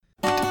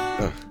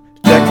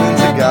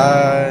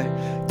guy,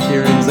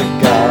 Kieran's a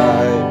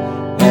guy,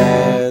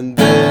 and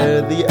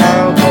they're the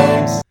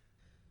albums.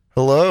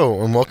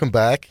 Hello, and welcome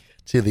back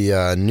to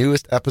the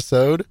newest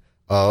episode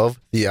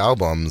of The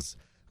Albums.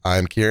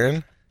 I'm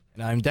Kieran.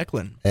 And I'm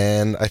Declan.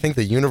 And I think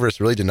the universe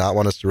really did not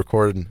want us to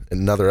record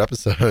another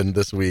episode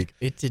this week.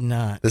 It did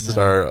not. This is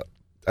our,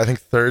 I think,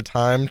 third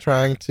time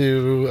trying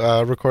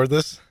to record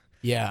this.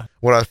 Yeah.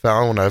 What I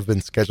found when I've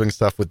been scheduling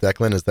stuff with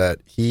Declan is that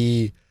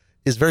he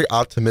is very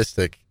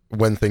optimistic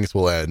when things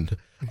will end.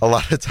 A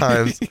lot of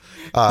times,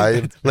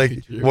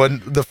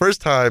 when the first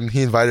time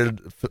he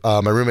invited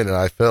my roommate and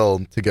I,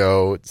 Phil, to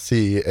go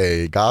see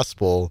a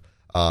gospel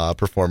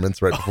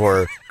performance right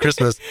before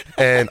Christmas,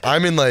 and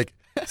I'm in like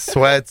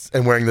sweats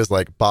and wearing this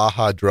like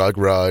Baja drug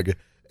rug,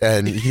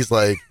 and he's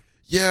like,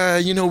 yeah,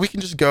 you know, we can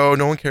just go,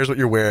 no one cares what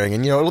you're wearing,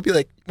 and you know, it'll be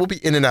like, we'll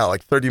be in and out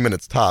like 30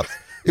 minutes tops.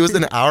 It was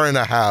an hour and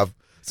a half,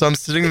 so I'm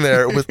sitting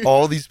there with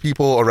all these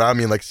people around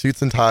me in like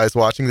suits and ties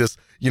watching this,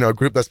 you know,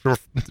 group that's been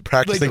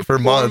practicing like for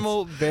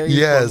formal, months. Very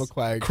formal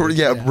choir group,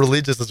 yeah,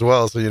 religious as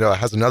well, so you know, it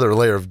has another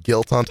layer of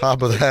guilt on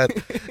top of that.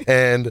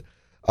 And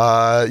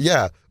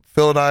yeah,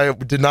 Phil and I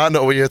did not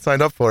know what we had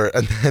signed up for,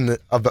 and then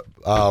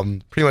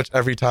pretty much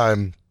every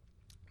time,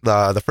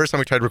 the first time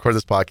we tried to record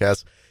this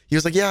podcast, he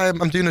was like, yeah,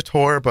 I'm doing a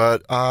tour,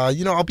 but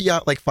you know, I'll be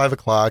out like 5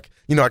 o'clock.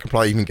 You know, I can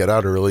probably even get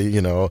out early,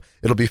 you know,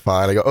 it'll be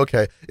fine. I go,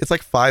 okay. It's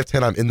like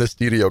 5:10, I'm in the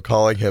studio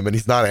calling him and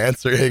he's not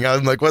answering.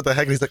 I'm like, what the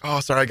heck? And he's like,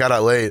 oh, sorry, I got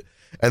out late.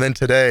 And then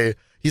today,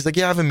 he's like,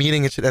 yeah, I have a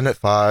meeting, it should end at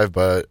 5,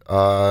 but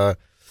I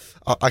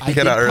can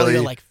get out early.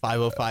 At like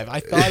 5:05. I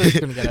thought I was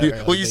going to get out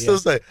early. Well, you still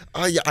say,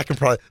 oh yeah, I can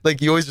probably,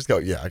 like, you always just go,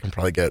 yeah, I can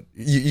probably get,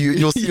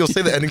 you'll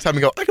say the ending time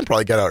and go, I can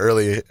probably get out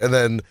early. And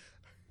then,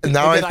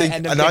 now I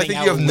think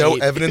you have no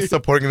evidence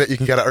supporting that you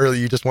can get out early.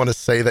 You just want to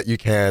say that you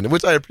can,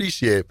 which I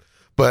appreciate.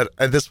 But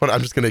at this point,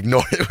 I'm just going to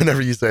ignore it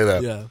whenever you say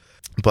that. Yeah.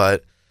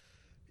 But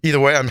either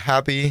way, I'm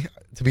happy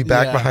to be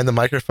back behind the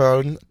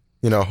microphone.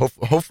 You know,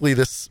 hopefully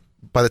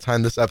by the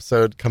time this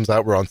episode comes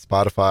out, we're on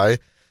Spotify,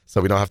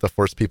 so we don't have to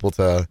force people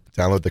to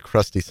download the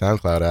crusty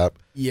SoundCloud app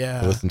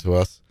to listen to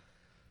us.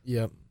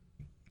 Yep.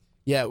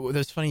 Yeah, well, it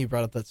was funny you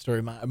brought up that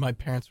story. My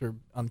parents were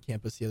on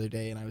campus the other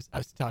day, and I was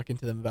talking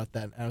to them about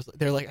that. And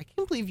they're like, I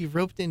can't believe you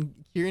roped in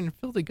Kieran and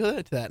Phil to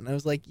go to that. And I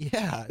was like,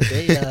 yeah,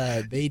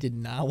 they did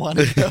not want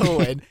to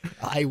go, and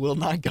I will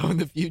not go in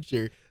the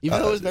future. Even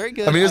though it was very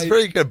good. I mean, it was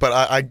very good, but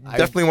I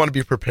definitely want to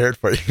be prepared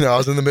for it. You know, I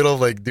was in the middle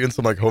of like doing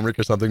some like homework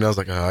or something, and I was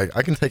like, oh,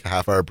 I can take a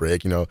half-hour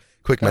break. You know,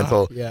 quick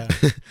mental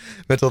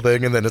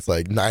thing, and then it's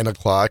like 9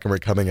 o'clock, and we're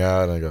coming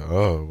out, and I go,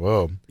 oh,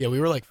 whoa. Yeah, we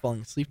were like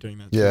falling asleep during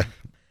that. Yeah.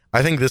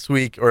 I think this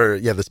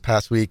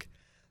past week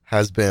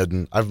has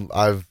been,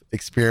 I've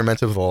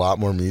experimented with a lot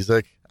more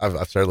music.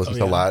 I've started listening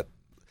to a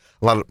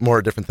lot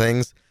more different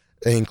things,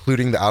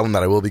 including the album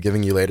that I will be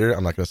giving you later.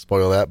 I'm not going to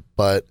spoil that,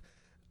 but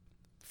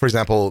for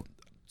example,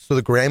 so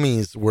the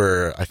Grammys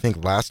were, I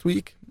think last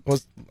week,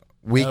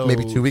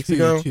 maybe 2 weeks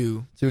ago?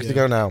 2 weeks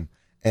ago now.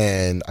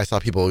 And I saw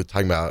people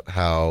talking about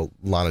how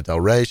Lana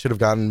Del Rey should have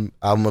gotten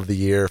Album of the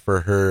Year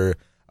for her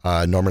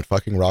Norman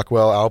fucking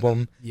Rockwell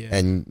album. Yeah.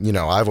 And you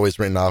know, I've always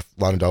written off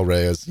Lana Del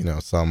Rey as, you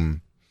know,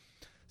 some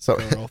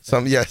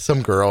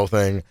girl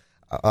thing.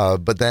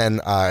 But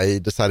then I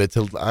decided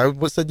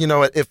said, you know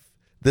what, if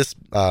this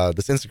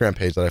Instagram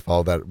page that I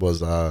followed, that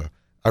was I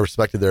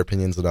respected their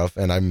opinions enough,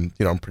 and I'm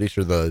pretty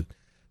sure the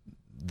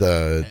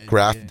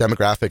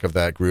demographic of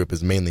that group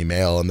is mainly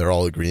male, and they're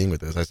all agreeing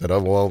with this. I said,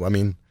 oh well, I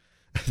mean,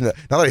 now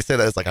that I say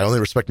that, it's like I only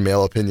respect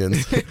male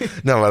opinions.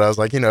 No, but I was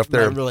like, you know, if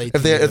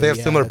they have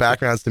similar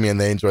backgrounds to me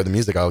and they enjoy the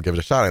music, I'll give it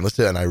a shot. I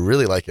listened to it and I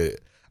really like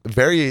it.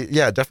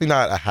 Definitely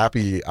not a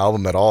happy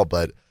album at all,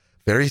 but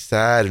very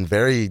sad and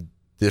very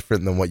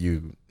different than what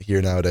you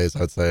hear nowadays,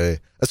 I'd say.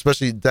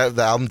 Especially the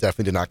album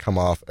definitely did not come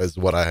off as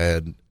what I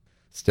had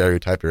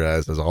stereotyped her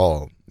as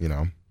all, you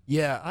know.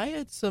 Yeah, I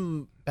had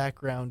some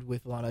background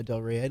with Lana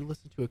Del Rey. I'd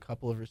listened to a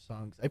couple of her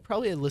songs. I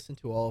probably had listened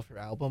to all of her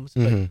albums,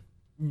 but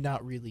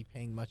not really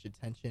paying much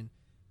attention.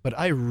 But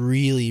I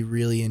really,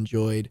 really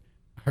enjoyed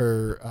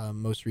her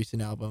most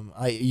recent album.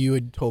 You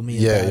had told me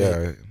about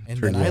it, and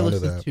then I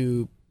listened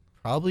to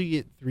probably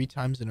it 3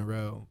 times in a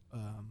row.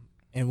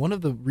 And one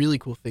of the really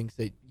cool things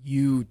that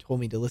you told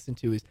me to listen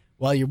to is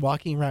while you're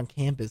walking around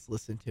campus,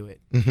 listen to it.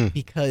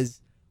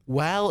 Because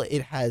while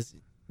it has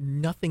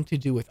nothing to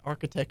do with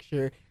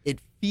architecture, it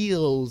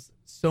feels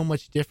so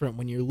much different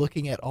when you're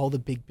looking at all the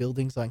big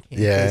buildings on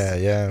campus.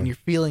 And you're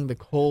feeling the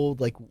cold,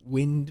 like,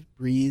 wind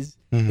breeze.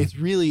 It's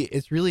really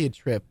a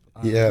trip.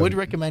 Would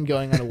recommend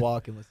going on a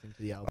walk and listening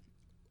to the album.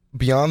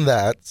 Beyond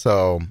that,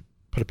 so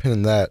put a pin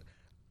in that.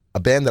 A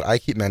band that I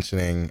keep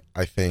mentioning,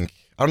 I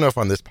don't know if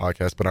on this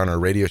podcast, but on our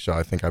radio show,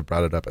 I think I've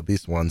brought it up at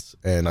least once,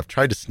 and I've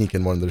tried to sneak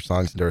in one of their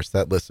songs into our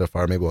set list so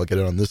far. Maybe I'll get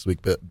it on this week.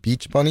 But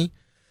Beach Bunny,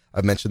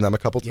 I've mentioned them a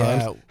couple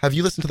times. Have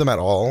you listened to them at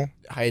all?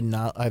 I've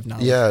not.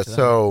 Yeah,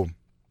 so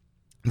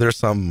there's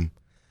some.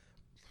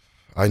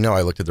 I know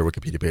I looked at their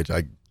Wikipedia page.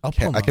 I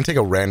can take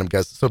a random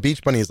guess. So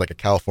Beach Bunny is like a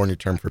California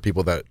term for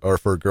people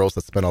for girls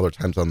that spend all their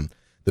times on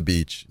the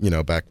beach. You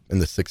know, back in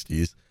the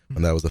 '60s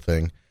when that was a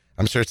thing.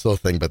 I'm sure it's still a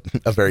thing, but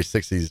a very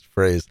 60s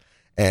phrase.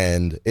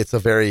 And it's a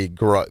very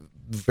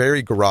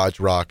garage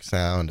rock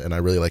sound, and I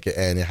really like it.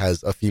 And it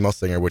has a female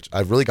singer, which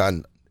I've really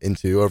gotten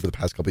into over the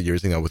past couple of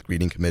years, with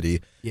Greeting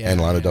Committee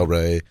and Lana Del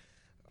Rey.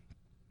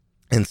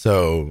 And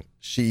so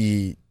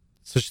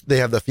they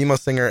have the female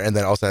singer, and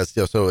then also has,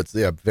 so it's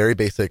very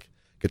basic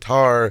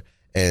guitar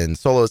and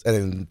solos.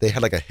 And they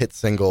had like a hit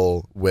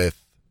single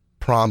with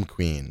Prom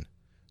Queen,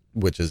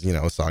 which is,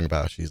 a song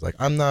about, she's like,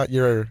 I'm not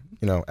your,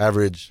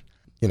 average,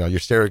 your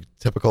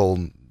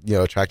stereotypical,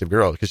 attractive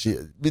girl. Because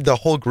the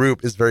whole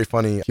group is very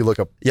funny. If you look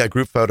up,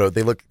 group photo,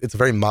 it's a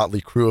very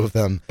motley crew of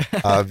them,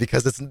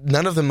 because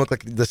none of them look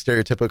like the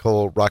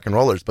stereotypical rock and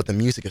rollers, but the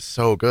music is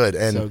so good.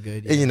 And, so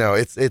good,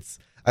 it's,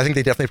 I think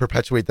they definitely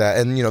perpetuate that.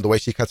 And, the way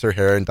she cuts her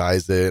hair and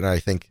dyes it. And I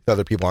think the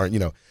other people aren't,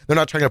 they're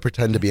not trying to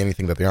pretend to be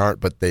anything that they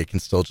aren't, but they can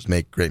still just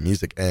make great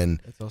music.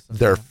 And awesome,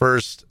 their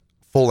first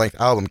full-length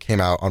album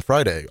came out on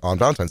Friday, on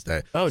Valentine's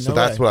Day. Oh, no So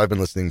that's way. what I've been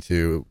listening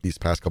to these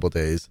past couple of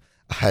days.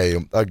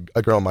 A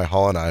girl in my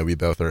hall and I, we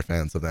both are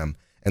fans of them.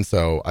 And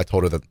so I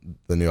told her that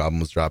the new album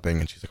was dropping,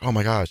 and she's like, oh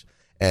my gosh.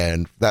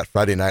 And that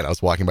Friday night, I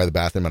was walking by the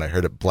bathroom and I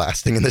heard it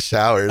blasting in the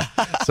showers.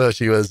 So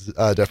she was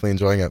definitely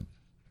enjoying it.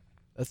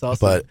 That's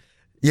awesome. But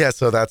yeah,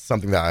 so that's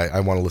something that I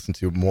want to listen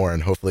to more,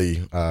 and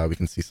hopefully we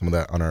can see some of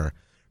that on our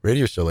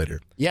radio show later.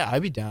 Yeah,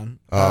 I'd be down.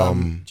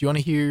 Do you want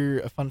to hear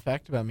a fun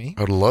fact about me?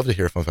 I would love to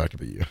hear a fun fact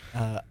about you.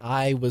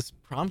 I was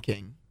prom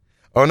king.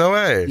 Oh, no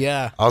way.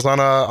 Yeah. I was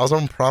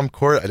on prom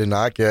court. I did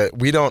not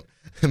we don't,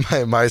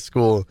 my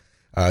school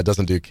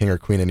doesn't do king or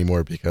queen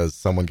anymore because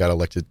someone got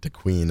elected to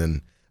queen,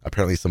 and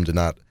apparently some did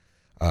not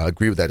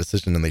agree with that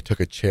decision, and they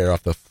took a chair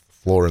off the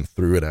floor and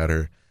threw it at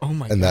her. Oh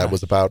my god. And that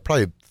was about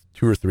probably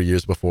 2 or 3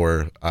 years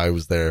before I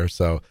was there.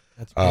 So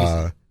that's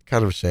crazy.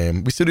 Kind of a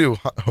shame. We still do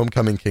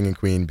homecoming king and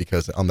queen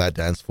because on that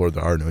dance floor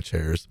there are no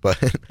chairs. But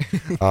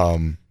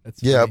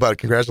That's yeah, funny. but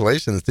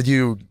congratulations. Did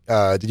you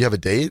have a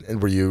date,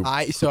 and were you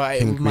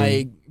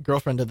my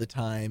girlfriend at the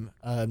time,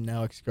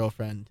 now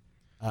ex-girlfriend,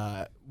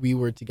 we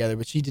were together,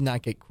 but she did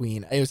not get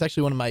queen. It was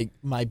actually one of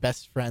my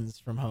best friends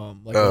from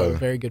home, like a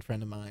very good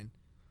friend of mine.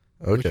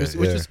 Okay, which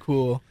was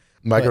cool.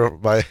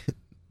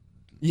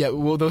 Yeah,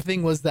 well, the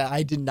thing was that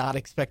I did not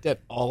expect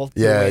at all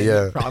to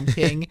win prom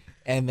king,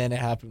 and then it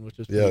happened, which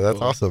was pretty that's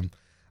cool. awesome.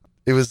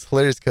 It was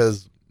hilarious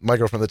because my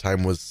girlfriend at the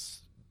time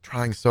was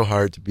trying so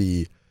hard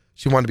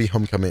she wanted to be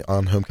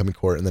homecoming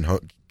court, and then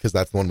because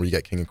that's the one where you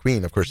get king and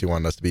queen. Of course, she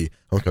wanted us to be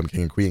homecoming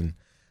king and queen,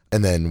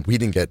 and then we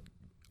didn't get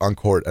on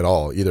court at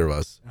all, either of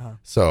us. Uh-huh.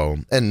 So,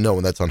 and no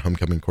one that's on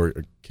homecoming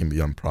court can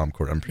be on prom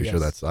court. I'm pretty sure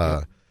that's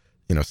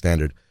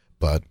standard.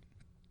 But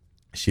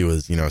she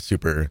was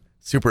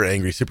super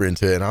angry, super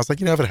into it, and I was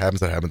like, if it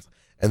happens, that happens.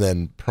 And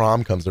then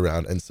prom comes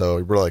around, and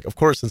so we're like, of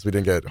course, since we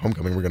didn't get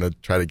homecoming, we're gonna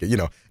try to get,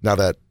 now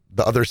that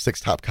the other 6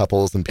 top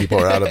couples and people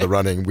are out of the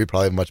running, we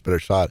probably have a much better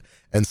shot.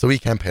 And so we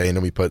campaigned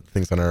and we put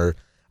things on our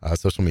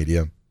social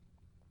media,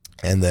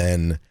 and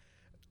then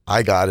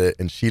I got it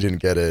and she didn't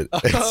get it.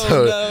 And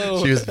so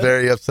no. She was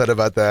very upset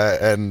about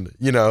that, and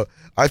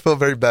I felt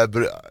very bad,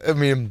 but I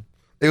mean,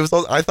 it was.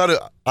 I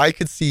thought I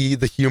could see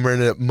the humor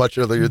in it much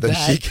earlier than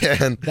she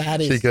can.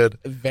 That is she could.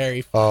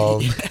 very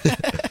funny.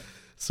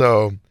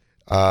 So,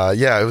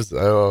 it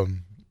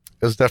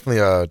was definitely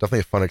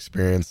a fun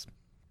experience,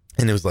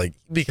 and it was like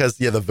because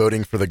the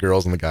voting for the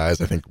girls and the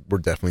guys I think were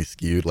definitely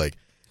skewed. Like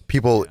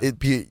people,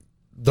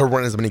 there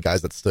weren't as many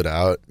guys that stood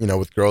out.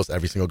 With girls,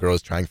 every single girl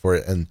was trying for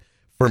it, and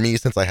for me,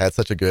 since I had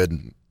such a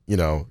good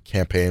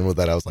campaign with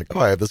that, I was like, oh,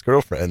 I have this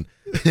girlfriend,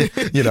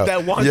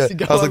 that wants to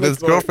go. I was like, this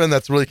girlfriend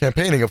that's really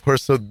campaigning, of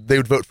course, so they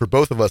would vote for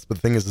both of us. But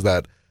the thing is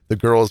that the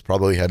girls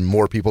probably had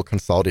more people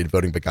consolidated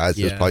voting, but guys,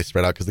 it was probably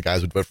spread out because the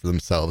guys would vote for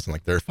themselves and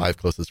like their 5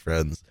 closest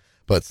friends.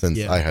 But since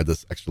I had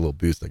this extra little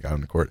boost, I got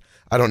on the court.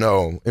 I don't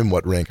know in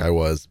what rank I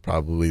was,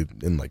 probably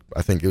in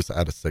I think it was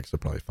out of 6, so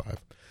probably 5.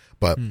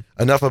 But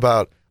enough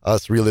about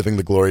us reliving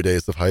the glory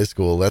days of high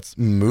school. Let's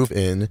move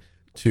in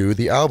to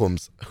the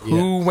albums.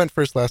 Who went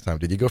first last time?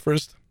 Did you go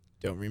first?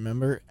 Don't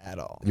remember at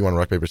all. You want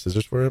rock, paper,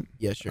 scissors for it?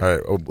 Yeah, sure.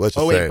 All right. Let's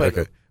just say.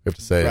 Okay. We have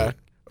to say. Rock,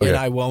 okay. And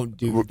I won't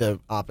do the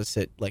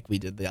opposite like we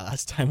did the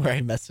last time where I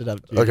messed it up.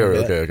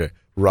 Okay.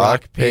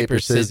 Rock, paper,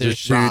 scissors,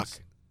 shoot. Rock.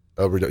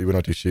 Oh, we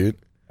don't do shoot.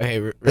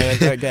 Okay,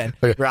 again.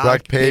 Okay.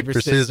 Rock, paper,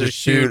 scissors,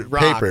 shoot,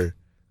 rock. paper.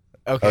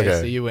 Okay,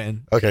 so you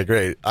win. Okay,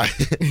 great.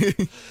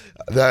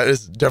 That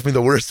is definitely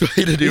the worst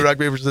way to do rock,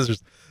 paper,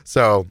 scissors.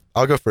 So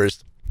I'll go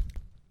first.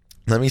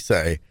 Let me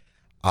say,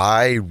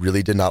 I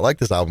really did not like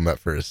this album at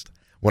first.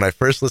 When I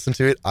first listened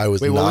to it, I was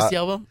Wait, what was the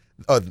album?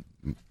 Oh,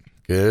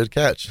 good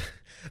catch.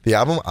 The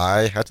album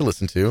I had to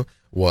listen to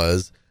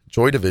was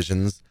Joy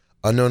Division's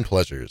Unknown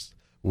Pleasures,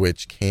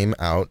 which came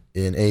out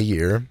in a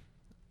year,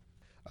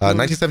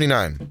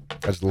 1979. I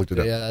just looked it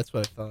up. Yeah, that's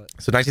what I thought.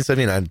 So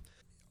 1979.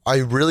 I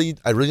really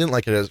didn't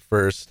like it at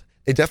first.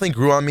 It definitely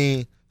grew on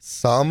me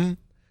some.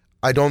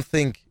 I don't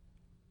think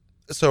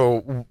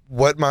so.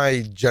 What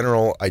my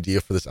general idea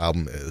for this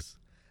album is,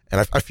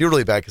 and I feel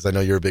really bad because I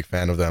know you're a big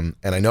fan of them,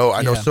 and I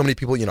know so many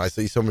people. I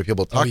see so many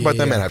people talk about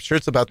them and have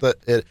shirts about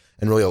it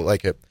and really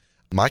like it.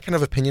 My kind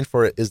of opinion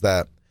for it is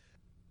that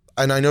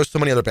and I know so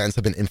many other bands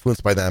have been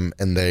influenced by them,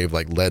 and they've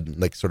like led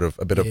like sort of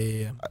a bit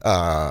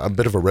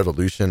of a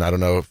revolution. I don't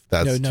know if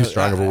that's too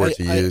strong of a word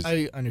to use.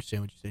 I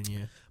understand what you're saying.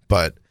 Yeah,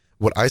 but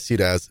what I see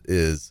it as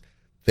is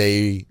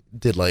they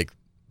did like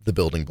the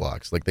building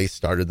blocks. Like they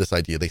started this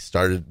idea.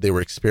 They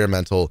were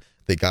experimental.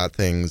 They got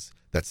things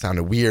that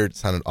sounded weird,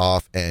 sounded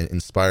off, and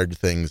inspired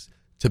things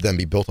to then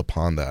be built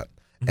upon that.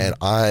 Mm-hmm. And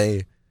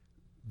I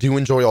do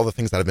enjoy all the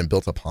things that have been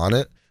built upon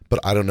it, but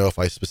I don't know if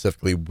I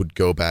specifically would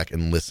go back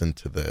and listen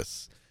to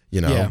this,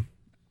 you know?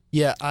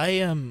 Yeah.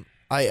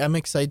 I'm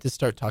excited to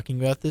start talking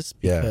about this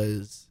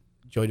because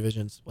Joy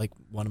Division's like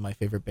one of my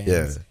favorite bands.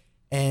 Yeah.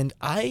 And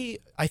I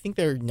think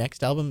their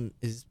next album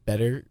is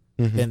better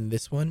than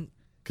this one.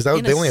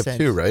 Because they only have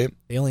two, right?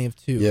 They only have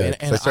two. Yeah,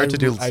 and I started to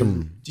do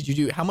some... Did you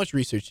do... How much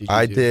research did you do?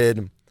 I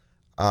did...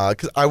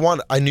 Because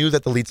I knew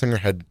that the lead singer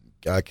had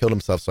killed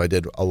himself, so I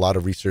did a lot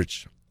of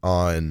research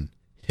on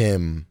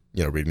him,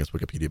 you know, reading his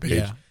Wikipedia page.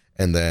 Yeah.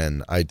 And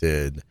then I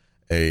did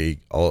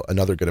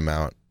another good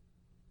amount.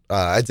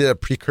 I did a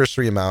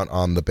precursory amount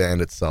on the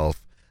band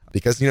itself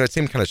because, you know, it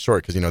seemed kind of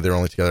short because, you know, they were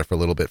only together for a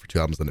little bit for 2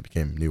 albums, then it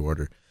became New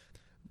Order.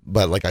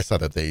 But, like, I saw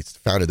that they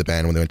founded the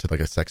band when they went to, like,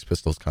 a Sex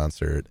Pistols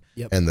concert.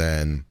 Yep. And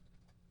then...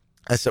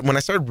 when I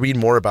started reading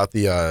more about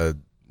the,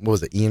 what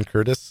was it, Ian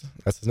Curtis?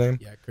 That's his name?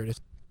 Yeah, Curtis.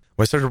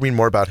 When I started reading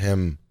more about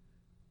him,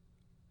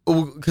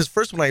 because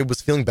first when I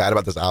was feeling bad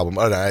about this album,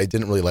 I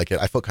didn't really like it.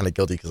 I felt kind of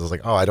guilty because I was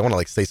like, I don't want to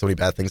like say so many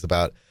bad things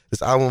about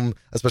this album,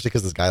 especially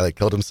because this guy like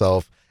killed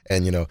himself.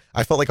 And, you know,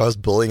 I felt like I was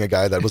bullying a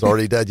guy that was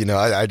already dead, you know,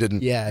 I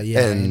didn't. Yeah, and,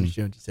 I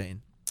understand what you're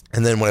saying.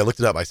 And then when I looked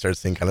it up, I started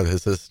seeing kind of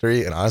his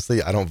history. And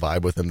honestly, I don't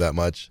vibe with him that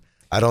much.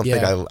 I don't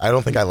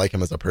think I like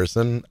him as a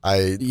person.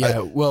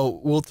 Well,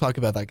 we'll talk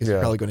about that because you're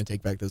probably going to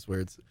take back those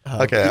words.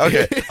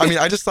 Okay. I mean,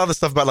 I just saw the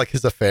stuff about like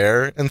his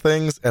affair and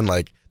things, and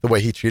like the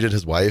way he treated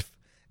his wife,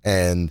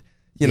 and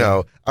you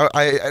know,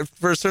 I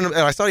for a certain,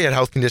 and I saw he had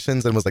health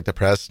conditions and was like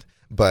depressed,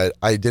 but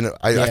I didn't.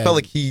 I felt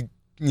like he,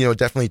 you know,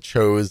 definitely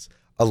chose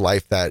a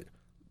life that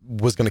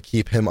was going to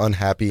keep him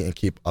unhappy and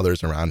keep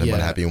others around him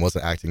unhappy, and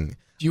wasn't acting.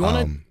 Do you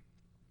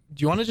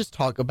want to just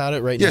talk about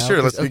it right now? Yeah,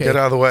 sure. Let's get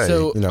out of the way.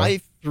 So you know? I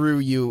threw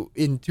you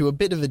into a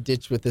bit of a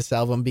ditch with this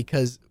album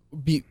because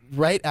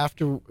right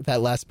after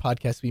that last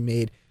podcast we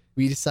made,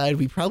 we decided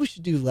we probably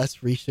should do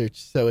less research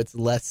so it's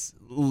less,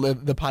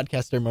 the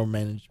podcasts are more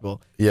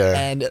manageable. Yeah.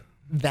 And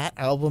that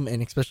album,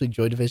 and especially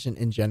Joy Division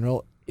in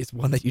general, is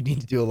one that you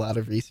need to do a lot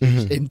of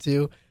research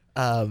into.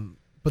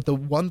 But the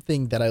one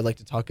thing that I like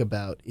to talk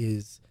about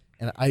is,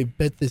 and I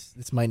bet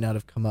this might not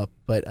have come up,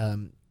 but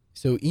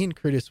so Ian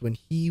Curtis, when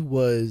he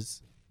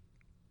was...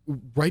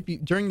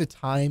 during the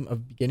time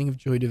of beginning of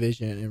Joy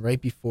Division and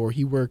right before,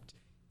 he worked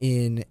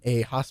in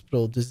a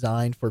hospital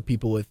designed for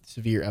people with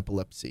severe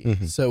epilepsy.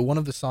 So one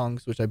of the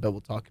songs, which I bet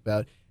we'll talk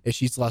about, is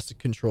She's Lost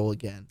Control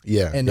Again.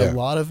 And a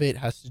lot of it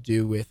has to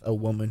do with a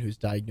woman who's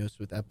diagnosed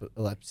with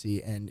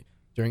epilepsy, and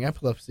during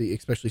epilepsy,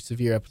 especially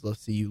severe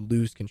epilepsy, you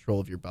lose control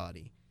of your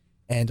body.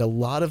 And a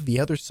lot of the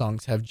other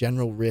songs have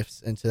general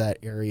riffs into that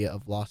area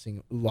of loss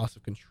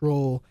of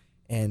control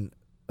and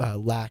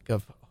lack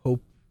of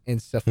hope and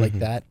stuff like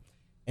that.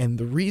 And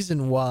the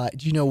reason why,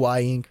 do you know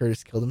why Ian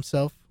Curtis killed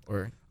himself?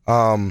 Or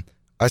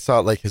I saw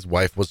like his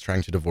wife was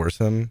trying to divorce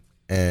him,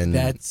 and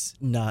that's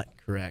not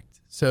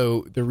correct.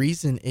 So the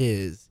reason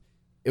is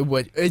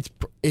it's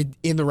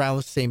in around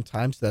the same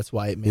time, so that's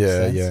why it makes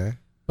sense. Yeah.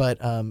 But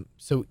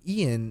so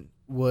Ian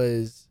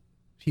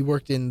he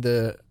worked in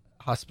the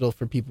hospital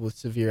for people with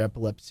severe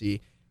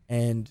epilepsy,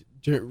 and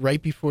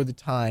right before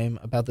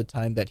about the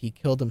time that he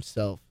killed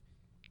himself,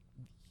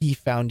 he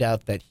found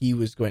out that he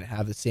was going to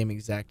have the same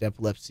exact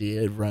epilepsy.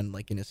 It had run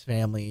like in his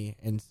family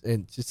and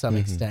to some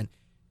extent.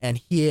 And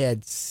he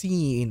had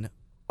seen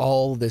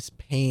all this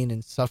pain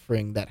and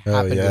suffering that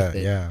happened with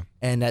it. Yeah.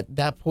 And at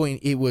that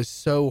point, it was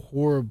so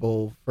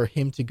horrible for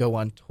him to go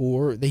on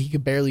tour that he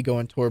could barely go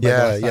on tour.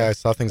 I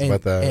saw things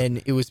about that.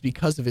 And it was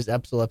because of his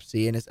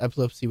epilepsy, and his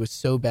epilepsy was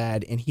so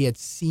bad, and he had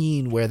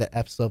seen where the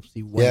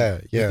epilepsy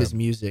went with his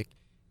music.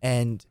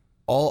 And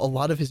a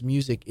lot of his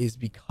music is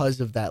because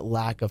of that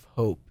lack of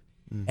hope.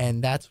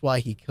 And that's why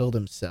he killed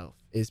himself,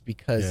 is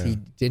because he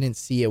didn't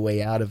see a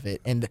way out of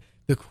it. And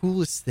the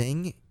coolest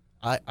thing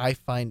I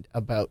find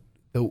about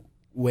the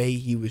way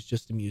he was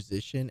just a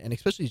musician, and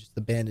especially just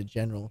the band in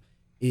general,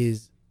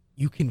 is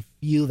you can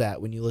feel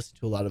that when you listen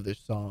to a lot of their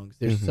songs.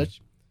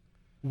 There's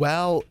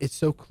while it's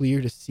so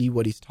clear to see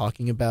what he's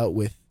talking about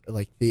with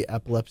like the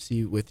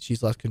epilepsy with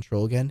She's Lost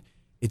Control Again,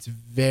 it's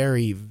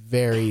very,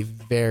 very,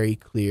 very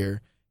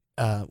clear.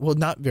 Well,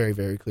 not very,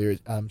 very clear.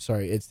 I'm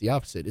sorry, it's the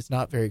opposite. It's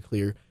not very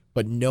clear.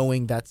 But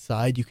knowing that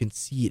side, you can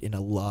see it in a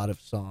lot of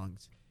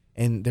songs.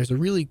 And there's a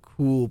really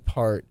cool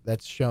part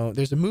that's shown.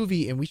 There's a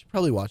movie, and we should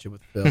probably watch it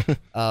with Phil.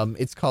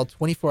 It's called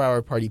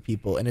 24-Hour Party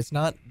People, and it's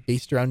not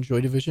based around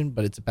Joy Division,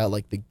 but it's about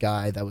like the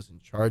guy that was in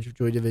charge of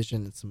Joy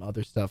Division and some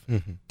other stuff.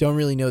 Don't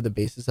really know the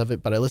basis of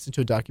it, but I listened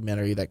to a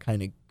documentary that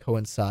kind of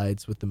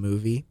coincides with the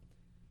movie.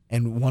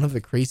 And one of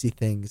the crazy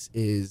things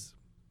is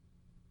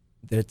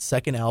that its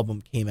second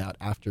album came out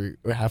after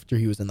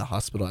he was in the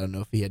hospital. I don't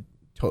know if he had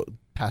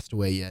passed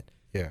away yet.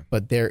 Yeah.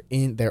 But they're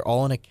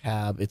all in a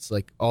cab. It's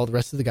like all the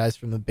rest of the guys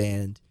from the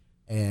band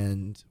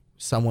and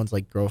someone's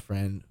like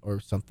girlfriend or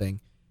something,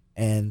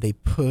 and they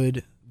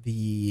put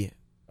the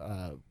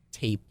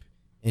tape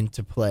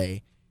into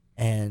play,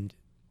 and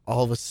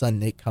all of a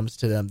sudden it comes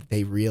to them that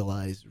they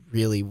realize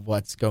really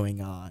what's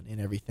going on and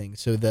everything.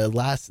 So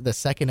the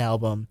second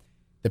album,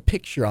 the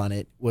picture on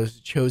it was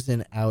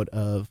chosen out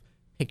of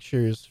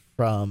pictures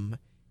from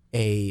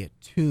a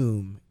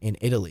tomb in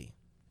Italy.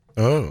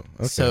 Oh,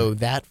 okay. So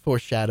that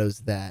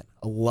foreshadows that.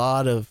 A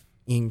lot of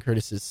Ian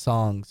Curtis's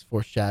songs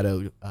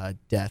foreshadow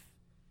death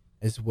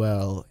as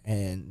well,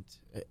 and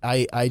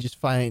I just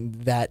find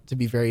that to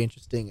be very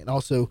interesting. And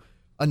also,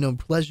 Unknown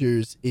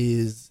Pleasures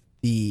is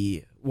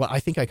I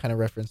think I kind of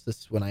referenced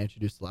this when I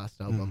introduced the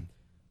last album,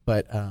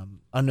 but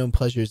Unknown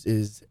Pleasures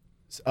is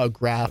a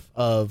graph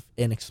of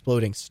an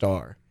exploding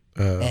star,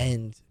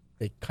 and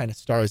the kind of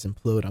stars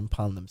implode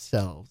upon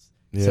themselves.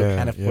 Yeah, so it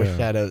kind of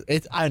foreshadows.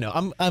 It's I don't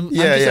know. I'm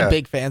just a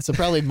big fan, so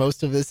probably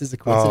most of this is a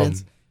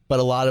coincidence. But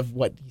a lot of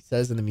what he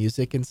says in the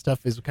music and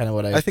stuff is kind of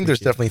what I think there's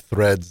definitely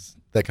threads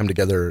that come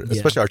together,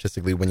 especially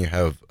artistically, when you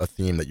have a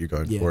theme that you're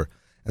going for.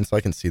 And so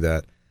I can see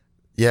that.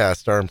 Yeah, a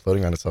star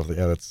imploding on itself.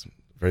 Yeah, that's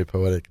very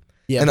poetic.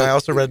 Yeah, and I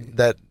also read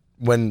that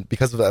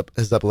because of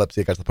his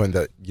epilepsy, it got to the point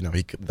that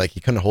he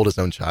couldn't hold his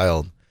own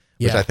child,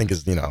 which I think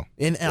is and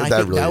I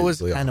think really, that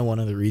was really kind of one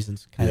of the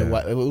reasons,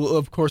 why,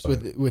 of course,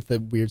 with the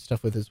weird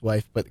stuff with his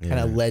wife, but kind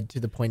of led to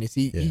the point is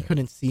he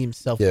couldn't see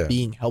himself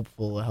being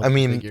helpful.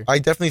 Figure. I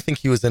definitely think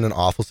he was in an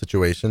awful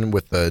situation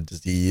with the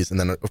disease, and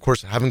then of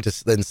course having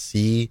to then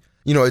see,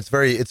 it's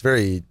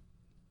very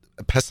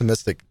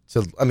pessimistic.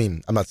 So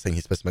I'm not saying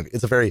he's pessimistic.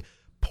 It's a very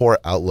poor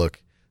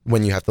outlook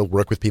when you have to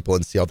work with people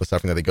and see all the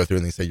suffering that they go through,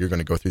 and they say you're going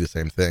to go through the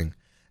same thing.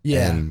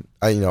 Yeah, and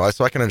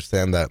so I can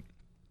understand that.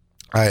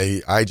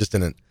 I just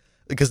didn't.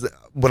 Because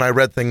when I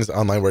read things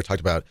online where it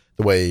talked about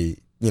the way,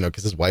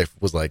 because his wife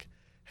was like,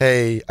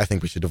 hey, I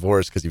think we should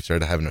divorce because you've started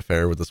to have an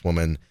affair with this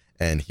woman.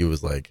 And he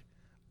was like,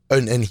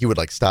 and he would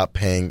like stop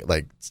hanging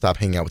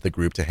out with the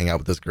group to hang out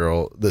with this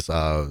girl.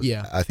 I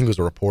think it was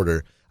a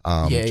reporter,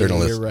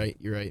 journalist.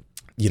 You're right.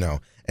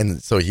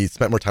 And so he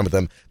spent more time with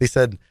them. They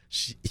said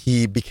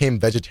he became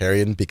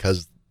vegetarian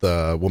because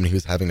the woman he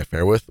was having an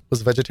affair with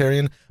was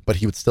vegetarian, but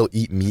he would still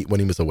eat meat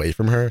when he was away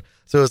from her.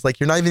 So it was like,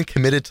 you're not even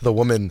committed to the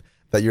woman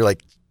that you're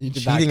like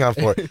cheating on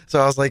for.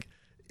 So I was like,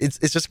 it's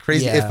just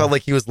crazy. Yeah. It felt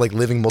like he was like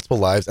living multiple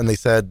lives. And they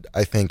said,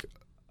 I think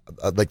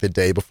like the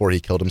day before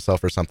he killed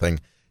himself or something,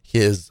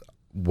 his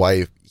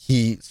wife,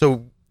 the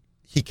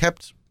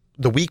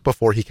week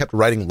before he kept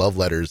writing love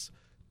letters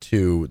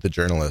to the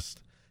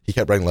journalist. He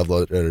kept writing love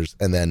letters,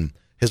 and then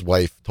his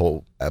wife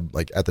told,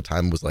 like at the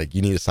time was like,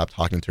 you need to stop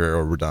talking to her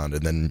or we're done.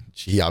 And then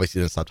he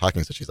obviously didn't stop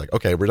talking. So she's like,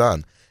 okay, we're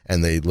done.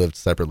 And they lived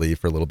separately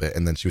for a little bit.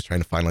 And then she was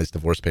trying to finalize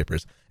divorce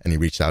papers, and he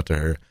reached out to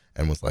her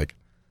and was like,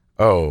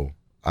 oh,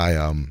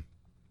 I'm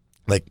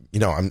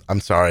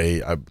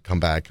sorry.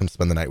 Come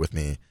spend the night with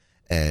me.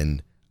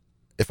 And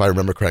if I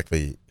remember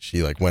correctly,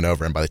 she like went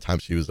over, and by the time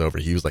she was over,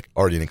 he was like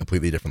already in a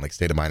completely different like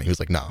state of mind. And he was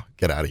like, no,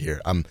 get out of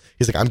here.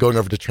 He's like, I'm going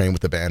over to train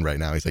with the band right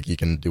now. He's like, you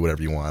can do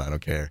whatever you want. I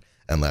don't care.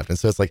 And left. And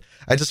so it's like,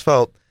 I just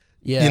felt,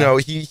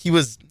 he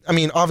was,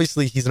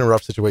 obviously he's in a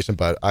rough situation,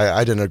 but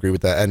I didn't agree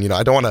with that. And,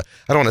 I don't want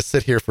to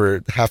sit here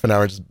for half an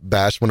hour and just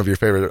bash one of your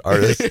favorite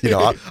artists.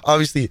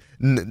 Obviously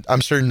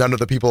I'm sure none of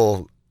the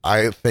people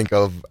I think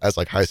of as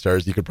like high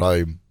stars, you could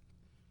probably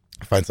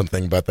find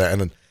something about that.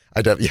 And then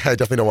I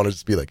definitely don't want to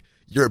just be like,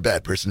 you're a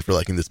bad person for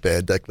liking this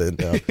band, Declan.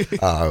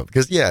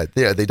 Because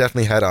they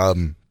definitely had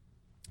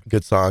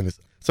good songs.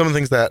 Some of the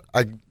things that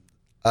I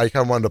kind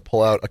of wanted to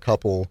pull out a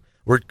couple.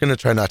 We're going to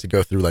try not to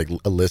go through like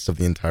a list of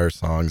the entire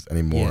songs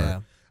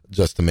anymore,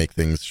 just to make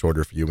things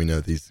shorter for you. We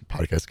know these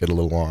podcasts get a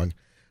little long.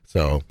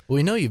 So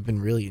we know you've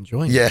been really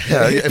enjoying it. Yeah,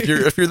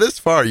 if you're this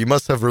far, you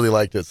must have really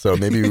liked it. So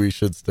maybe we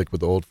should stick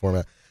with the old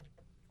format.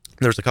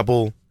 There's a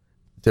couple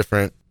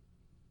different,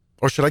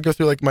 or should I go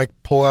through like my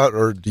pull out,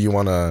 or do you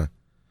want to?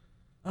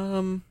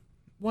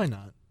 Why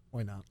not?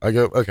 I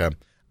go, okay.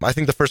 I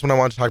think the first one I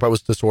wanted to talk about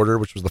was Disorder,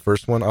 which was the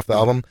first one off the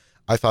album.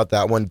 I thought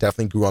that one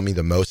definitely grew on me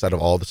the most out of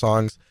all the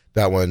songs.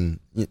 That one,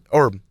 let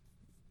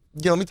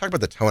me talk about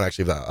the tone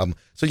actually of that.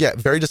 So yeah,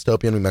 very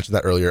dystopian. We mentioned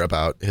that earlier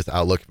about his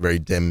outlook, very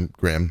dim,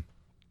 grim.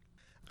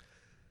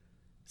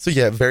 So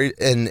yeah,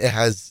 and it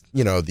has,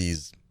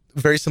 these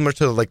very similar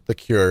to like The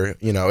Cure,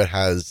 it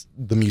has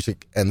the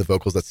music and the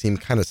vocals that seem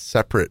kind of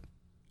separate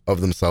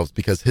of themselves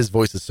because his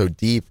voice is so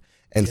deep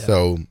and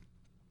so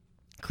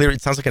clear.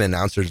 It sounds like an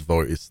announcer's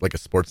voice, like a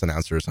sports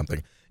announcer or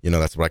something.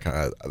 That's what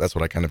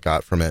I kind of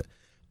got from it.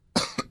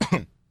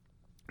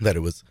 That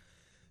it was,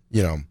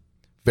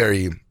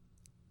 very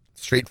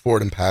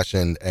straightforward and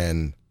passionate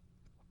and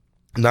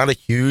not a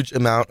huge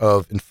amount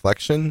of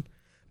inflection,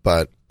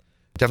 but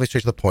definitely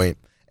straight to the point.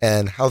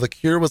 And how The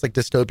Cure was like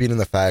dystopian in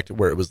the fact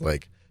where it was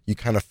like, you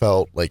kind of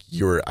felt like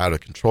you were out of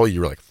control.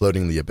 You were like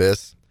floating in the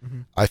abyss.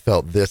 Mm-hmm. I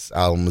felt this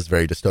album was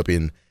very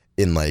dystopian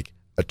in like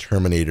a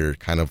Terminator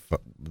kind of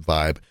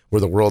vibe where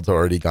the world's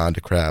already gone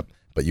to crap,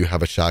 but you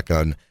have a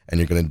shotgun and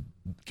you're going to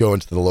go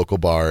into the local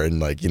bar and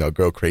like,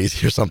 go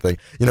crazy or something,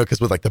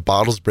 because with like the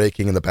bottles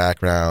breaking in the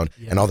background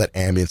and all that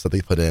ambience that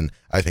they put in,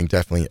 I think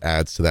definitely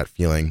adds to that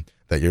feeling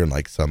that you're in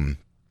like some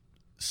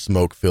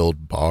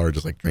smoke-filled bar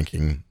just like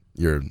drinking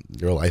your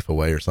life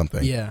away or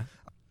something. Yeah.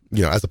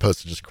 As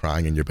opposed to just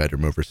crying in your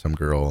bedroom over some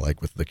girl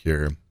like with The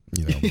Cure,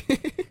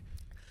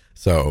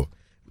 So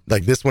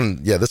like this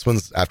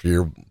one's after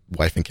your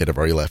wife and kid have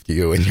already left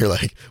you and you're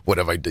like, what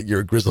have I done?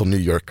 You're a grizzled New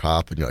York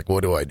cop and you're like,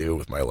 what do I do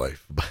with my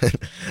life? But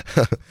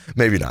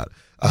maybe not.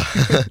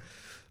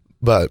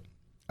 But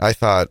I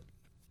thought,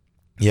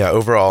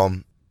 overall,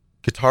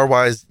 guitar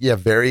wise,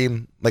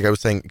 very, like I was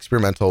saying,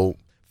 experimental,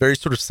 very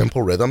sort of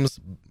simple rhythms,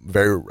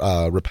 very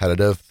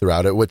repetitive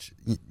throughout it, which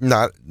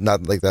not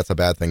like that's a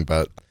bad thing,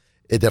 but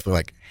it definitely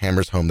like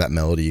hammers home that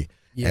melody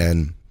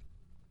and,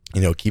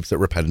 keeps it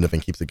repetitive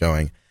and keeps it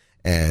going.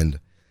 And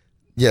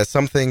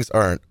some things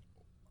aren't,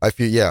 I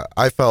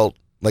felt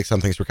like some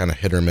things were kind of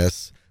hit or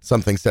miss.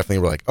 Some things definitely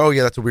were like, oh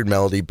yeah, that's a weird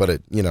melody, but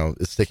it,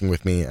 is sticking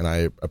with me and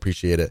I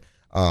appreciate it.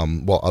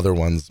 While other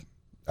ones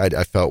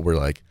I felt were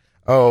like,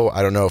 oh,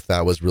 I don't know if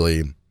that was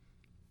really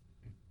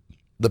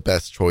the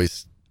best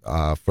choice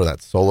for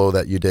that solo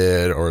that you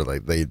did, or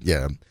like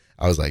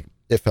I was like,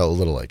 it felt a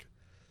little like,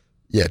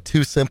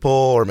 too simple,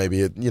 or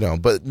maybe,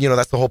 but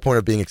that's the whole point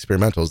of being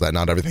experimental, is that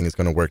not everything is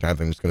going to work, not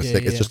everything is going to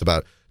stick. It's just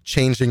about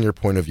changing your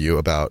point of view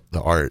about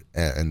the art,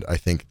 and I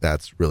think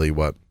that's really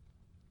what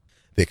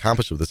they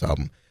accomplished with this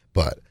album.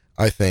 But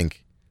I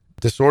think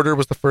Disorder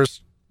was the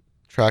first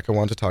track I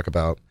wanted to talk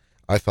about.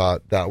 I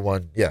thought that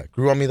one,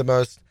 grew on me the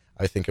most.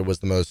 I think it was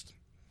the most,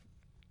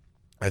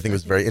 it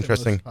was very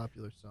interesting. Most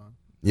popular song.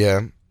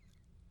 Yeah.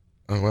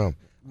 Oh, wow.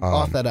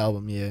 Off that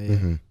album, yeah.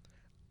 Mm-hmm.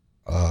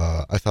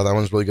 I thought that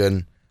one was really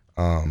good.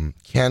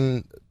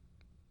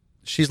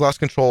 She's Lost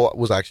Control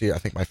was actually, I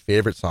think, my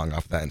favorite song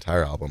off that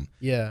entire album.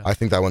 Yeah. I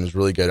think that one was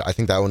really good. I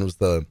think that one was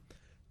the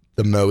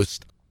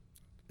most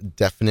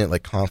definite,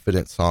 like,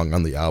 confident song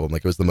on the album.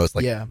 Like, it was the most,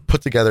 like,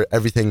 put together,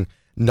 everything.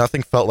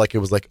 Nothing felt like it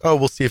was like, oh,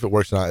 we'll see if it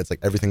works or not. It's like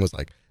everything was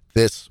like,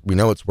 this, we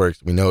know it's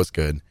works, we know it's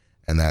good.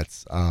 And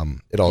that's,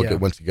 it all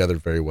went together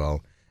very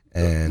well.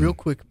 And real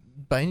quick,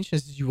 by any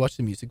chance, did you watch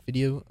the music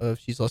video of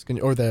She's Lost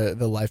Control, or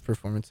the live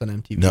performance on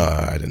MTV? No,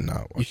 I did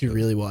not watch You should it.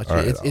 really watch it.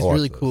 Right, It's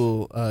really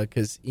cool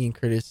because Ian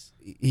Curtis,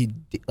 he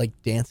like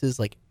dances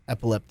like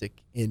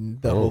epileptic in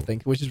the whole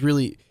thing, which is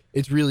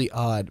really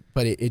odd,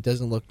 but it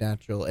doesn't look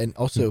natural. And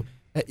also,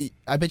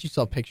 I bet you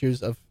saw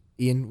pictures of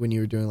Ian when you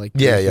were doing like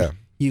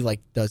he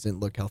like doesn't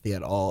look healthy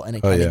at all, and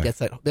it kind of gets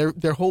that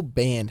their whole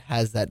band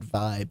has that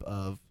vibe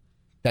of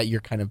that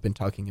you're kind of been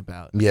talking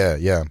about.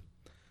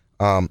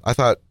 I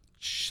thought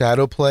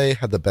Shadowplay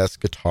had the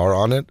best guitar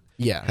on it.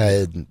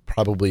 Had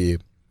probably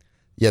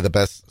the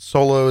best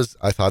solos.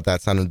 I thought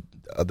that sounded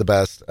the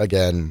best.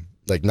 Again,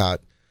 like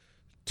not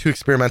too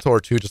experimental or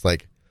too just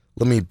like,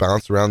 let me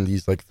bounce around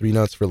these like three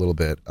notes for a little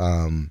bit.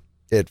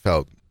 It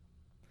felt,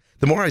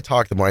 the more I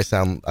talk, the more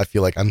I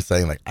feel like I'm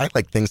saying like, I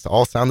like things to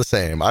all sound the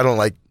same. I don't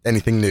like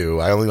anything new.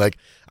 I only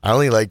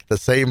like the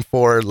same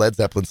 4 Led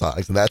Zeppelin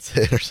songs and that's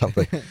it, or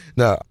something.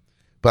 No,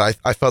 but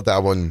I felt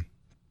that one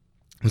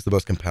was the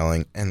most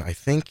compelling. And I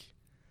think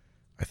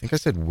I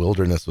said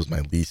Wilderness was my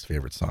least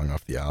favorite song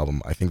off the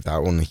album. I think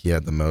that one, he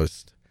had the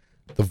most,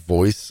 the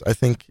voice, I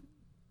think,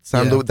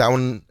 sounded, that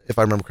one, if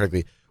I remember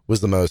correctly,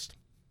 was the most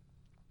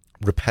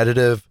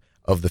repetitive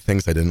of the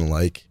things I didn't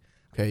like.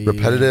 Okay,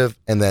 repetitive,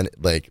 and then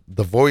like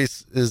the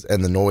voices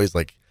and the noise,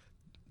 like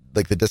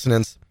the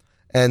dissonance.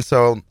 And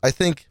so I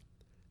think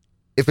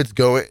if it's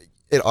going,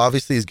 it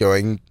obviously is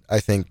going, I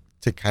think,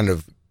 to kind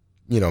of,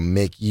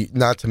 make you,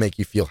 not to make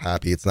you feel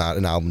happy. It's not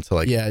an album to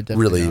like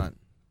really not.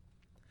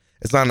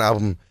 It's not an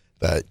album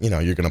that,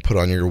 you're going to put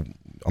on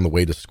the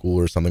way to school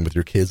or something with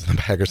your kids in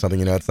the back or something,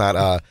 it's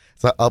not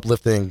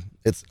uplifting.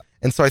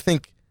 And so I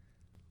think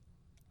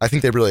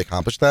they really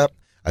accomplished that.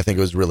 I think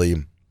it was really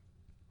a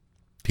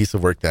piece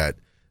of work that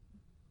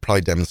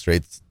probably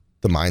demonstrates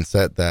the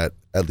mindset that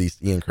at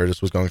least Ian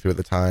Curtis was going through at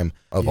the time,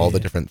 of all the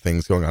different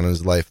things going on in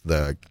his life,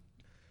 the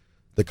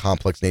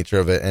complex nature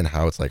of it, and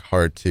how it's like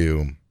hard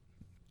to,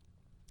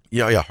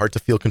 hard to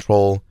feel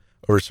control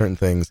over certain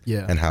things,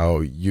 and how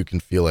you can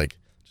feel like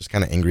just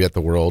kind of angry at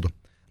the world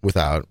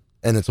without,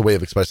 and it's a way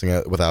of expressing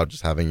it without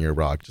just having your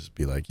rock just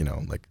be like,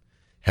 like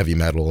heavy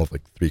metal of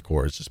like 3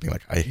 chords, just being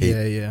like, I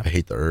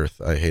hate the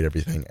earth, I hate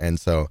everything. And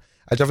so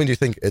I definitely do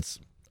think it's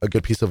a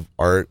good piece of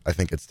art. I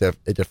think it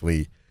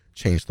definitely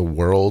changed the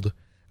world,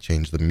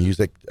 changed the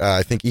music.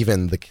 I think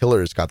even the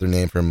Killers got their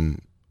name from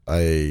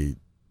a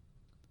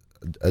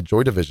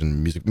Joy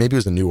Division music, maybe it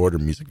was a New Order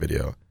music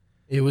video.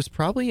 It was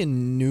probably a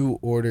New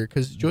Order,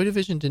 because Joy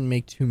Division didn't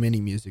make too many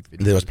music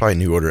videos. It was probably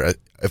New Order.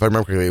 If I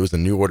remember correctly, it was a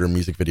New Order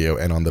music video,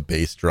 and on the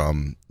bass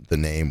drum, the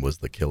name was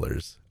the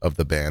Killers of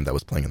the band that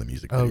was playing in the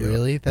music video. Oh,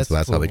 really? That's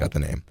cool. How they got the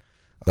name.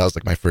 That was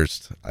like my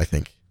first, I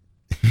think,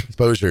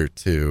 exposure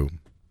to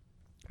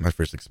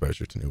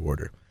New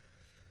Order.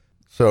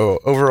 So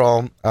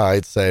overall,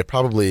 I'd say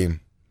probably,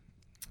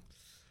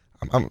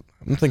 I'm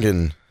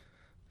thinking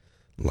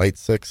light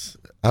 6.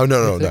 Oh,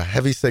 no,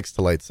 heavy 6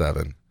 to light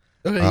 7.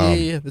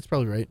 Okay, yeah, that's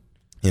probably right.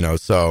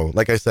 So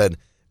like I said,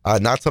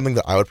 not something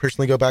that I would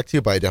personally go back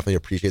to, but I definitely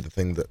appreciate the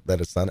thing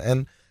that it's done.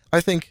 And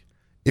I think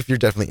if you're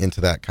definitely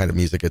into that kind of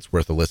music, it's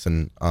worth a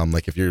listen.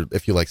 Like if you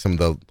like some of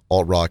the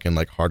alt rock and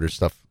like harder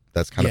stuff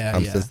that's kind of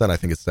come since then, I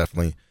think it's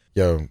definitely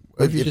or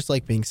if you just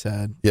like being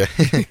sad. Yeah.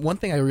 One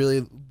thing I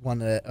really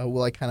wanted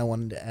to, I kind of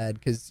wanted to add,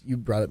 because you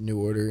brought up New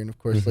Order, and of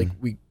course, like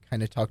we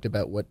kind of talked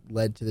about what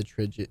led to the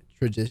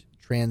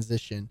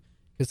transition,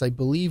 because I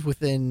believe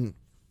within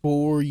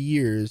 4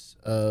 years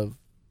of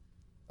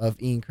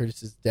Ian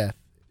Curtis's death,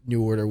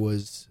 New Order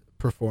was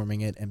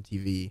performing at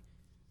MTV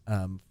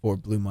for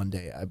Blue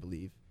Monday, I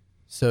believe.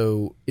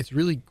 So it's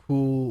really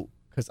cool,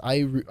 because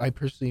I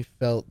personally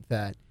felt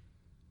that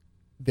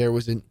there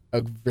was a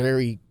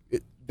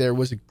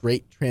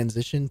great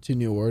transition to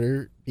New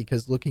Order,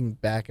 because looking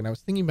back, and I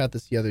was thinking about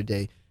this the other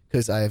day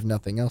because I have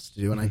nothing else to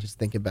do, and I just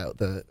think about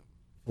the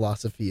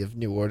philosophy of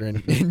New Order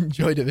and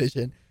Joy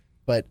Division.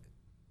 But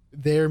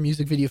their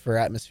music video for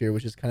Atmosphere,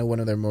 which is kind of one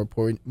of their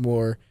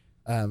more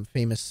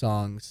famous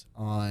songs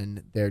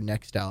on their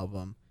next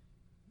album,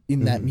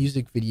 in that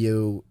music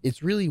video,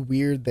 it's really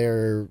weird.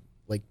 They're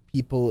like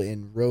people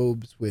in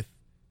robes with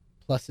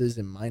pluses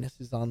and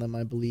minuses on them,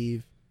 I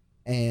believe.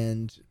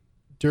 And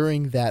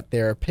during that,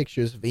 there are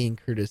pictures of Ian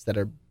Curtis that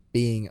are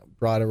being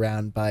brought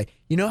around by,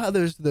 how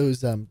there's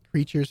those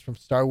creatures from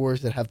Star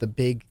Wars that have the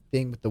big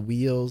thing with the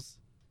wheels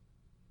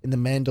in The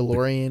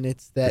Mandalorian.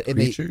 It's that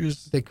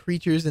the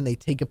creatures, and they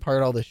take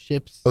apart all the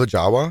ships. Oh,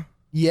 Jawa?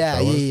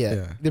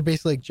 Yeah. They're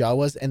basically like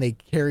Jawas, and they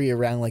carry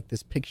around like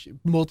this picture,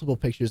 multiple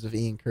pictures of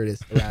Ian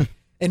Curtis around.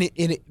 And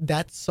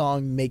that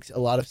song makes a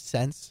lot of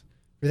sense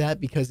for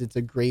that, because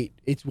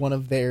it's one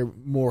of their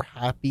more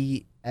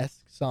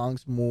happy-esque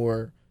songs,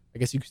 more, I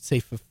guess you could say,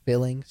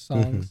 fulfilling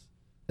songs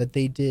that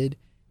they did.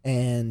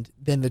 And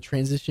then the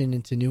transition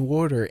into New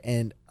Order,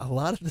 and a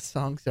lot of the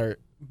songs are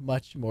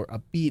much more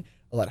upbeat,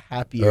 a lot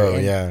happier. Oh,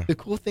 and yeah. The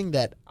cool thing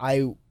that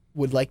I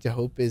would like to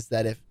hope is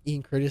that if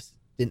Ian Curtis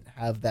didn't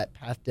have that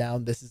path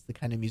down, this is the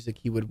kind of music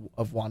he would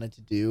have wanted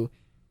to do.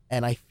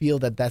 And I feel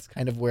that that's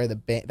kind of where the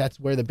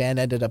band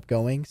ended up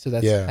going. So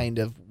that's kind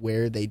of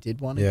where they did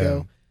want to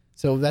go.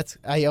 So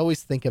I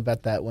always think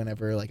about that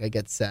whenever like I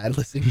get sad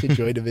listening to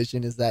Joy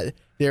Division, is that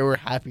there were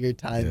happier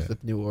times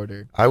with New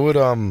Order. I would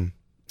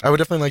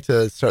definitely like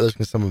to start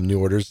listening to some of New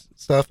Order's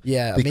stuff.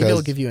 Yeah, maybe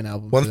I'll give you an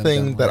album. One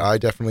thing that I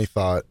definitely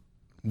thought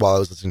while I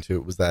was listening to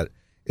it was that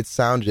it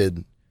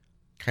sounded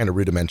kind of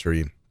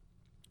rudimentary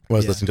when I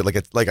was listening to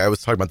it. Like I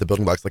was talking about the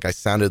building blocks. Like I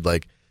sounded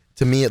like,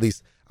 to me at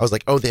least, I was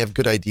like, oh, they have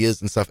good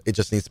ideas and stuff. It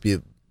just needs to be,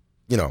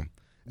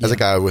 as a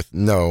guy with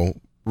no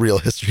real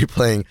history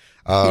playing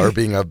or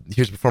being a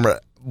huge performer,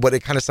 what it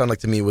kind of sounded like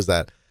to me was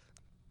that,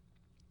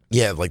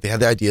 like they had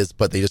the ideas,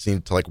 but they just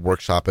need to like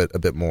workshop it a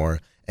bit more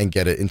and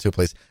get it into a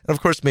place. And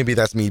of course, maybe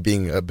that's me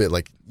being a bit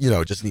like,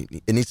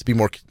 it needs to be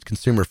more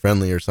consumer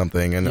friendly or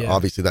something. And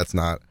obviously that's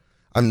not,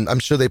 I'm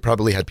sure they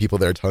probably had people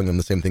there telling them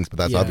the same things, but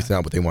that's obviously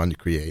not what they wanted to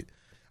create.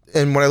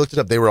 And when I looked it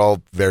up, they were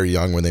all very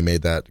young when they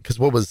made that. Because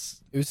it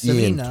was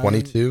Ian,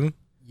 22?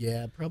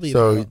 Yeah, probably.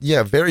 So,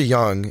 very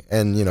young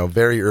and,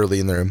 very early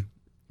in their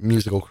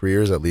musical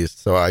careers, at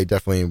least. So I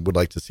definitely would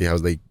like to see how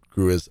they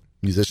grew as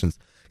musicians.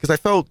 Because I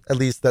felt, at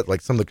least, that,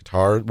 like, some of the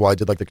guitar, while I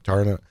did like the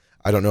guitar in it,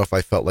 I don't know if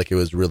I felt like it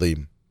was really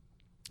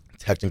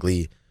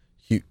technically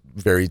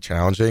very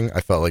challenging.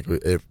 I felt like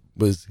it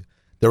was,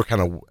 they were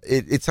kind of,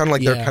 it sounded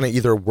like they're kind of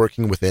either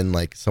working within,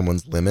 like,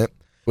 someone's limit.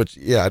 Which,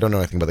 I don't know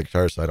anything about the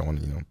guitar, so I don't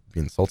want to, be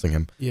insulting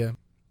him. Yeah.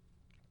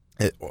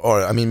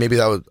 Maybe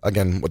that was,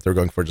 again, what they're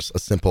going for, just a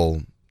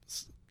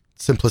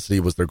simplicity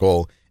was their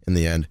goal in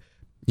the end.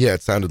 Yeah,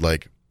 it sounded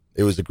like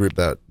it was a group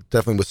that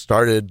definitely was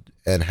started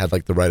and had,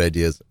 like, the right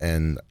ideas,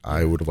 and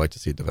I would have liked to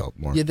see it develop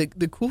more. Yeah,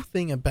 the cool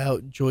thing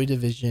about Joy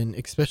Division,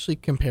 especially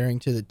comparing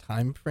to the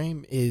time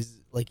frame,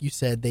 is, like you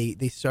said, they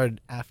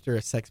started after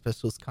a Sex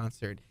Pistols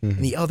concert, and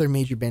the other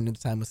major band at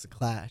the time was The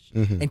Clash.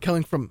 And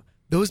coming from,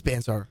 those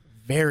bands are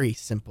very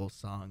simple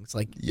songs.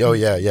 Like,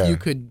 you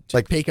could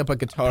like pick up a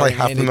guitar. Probably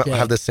half of them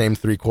have the same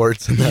 3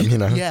 chords in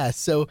them, Yeah,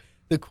 so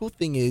the cool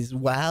thing is,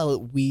 while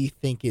we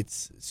think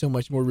it's so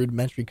much more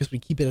rudimentary because we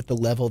keep it at the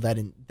level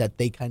that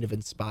they kind of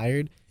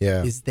inspired,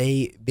 is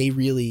they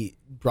really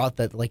brought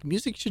that, like,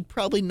 music should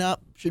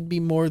be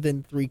more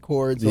than 3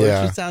 chords, or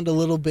it should sound a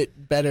little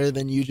bit better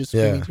than you just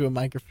screaming through a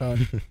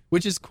microphone,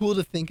 which is cool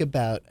to think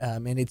about,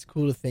 and it's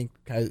cool to think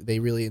how they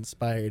really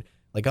inspired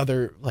like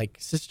other like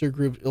sister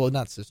groups, well,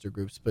 not sister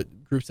groups, but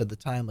groups at the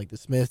time, like the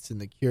Smiths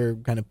and the Cure,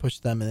 kind of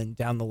pushed them, and then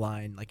down the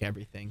line, like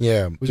everything,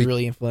 was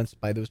really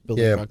influenced by those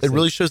building blocks. It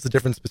really shows the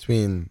difference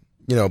between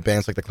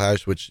bands like the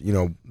Clash, which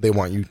they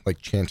want you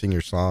like chanting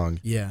your song,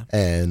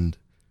 and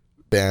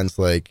bands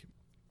like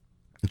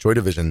Joy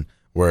Division,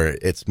 where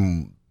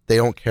they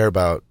don't care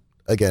about,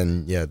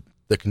 again,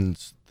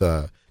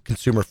 the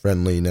consumer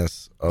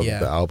friendliness of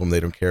the album. They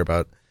don't care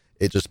about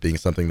it just being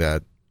something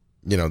that.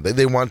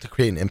 They want to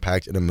create an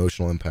impact, an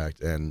emotional impact,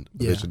 and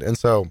vision. And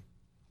so,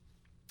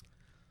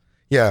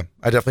 I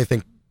definitely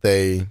think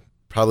they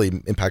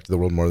probably impacted the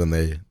world more than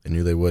they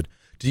knew they would.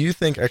 Do you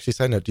think, actually,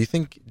 side note, do you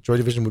think Joy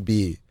Division would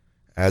be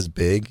as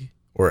big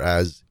or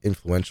as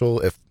influential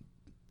if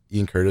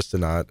Ian Curtis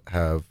did not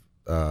have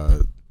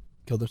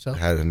Killed himself?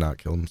 had not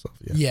killed himself.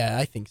 Yeah,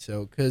 I think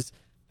so. Because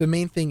the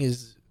main thing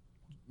is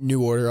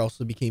New Order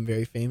also became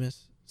very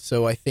famous.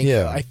 So I think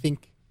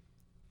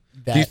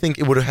that do you think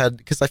it would have had?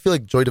 Because I feel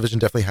like Joy Division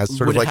definitely has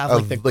sort of like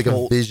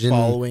a vision,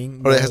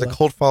 following, or it has a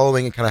cult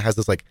following. It kind of has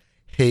this like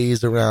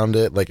haze around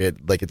it, like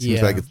it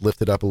seems like it's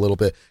lifted up a little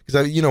bit.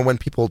 Because when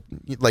people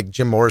like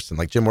Jim Morrison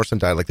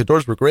died, like the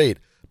Doors were great,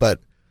 but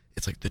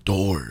it's like the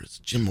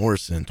Doors, Jim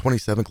Morrison,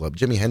 27 Club,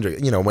 Jimi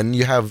Hendrix. When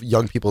you have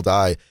young people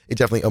die, it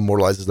definitely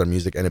immortalizes their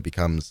music, and it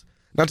becomes,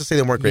 not to say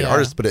they weren't great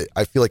artists, but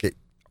I feel like it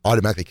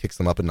automatically kicks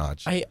them up a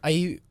notch.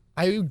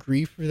 I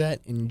agree for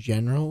that in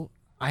general.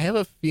 I have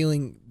a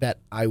feeling that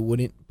I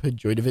wouldn't put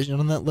Joy Division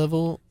on that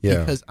level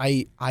because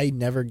I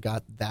never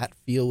got that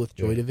feel with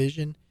Joy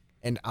Division,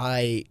 and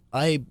I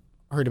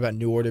heard about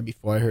New Order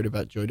before I heard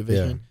about Joy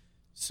Division,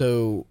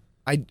 so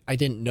I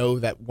didn't know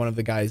that one of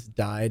the guys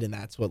died, and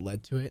that's what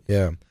led to it.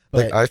 Yeah,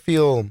 but like I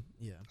feel,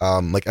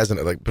 like as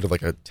an like put it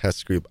like a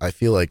test group, I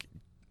feel like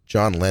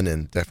John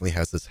Lennon definitely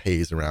has this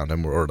haze around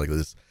him, or like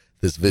this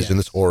vision,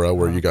 this aura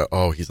where you go,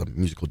 oh, he's a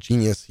musical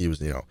genius. He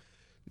was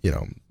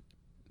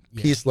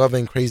peace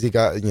loving, crazy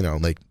guy,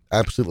 like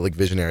absolutely like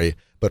visionary.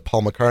 But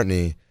Paul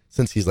McCartney,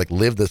 since he's like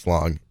lived this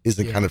long,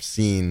 isn't kind of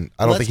seen.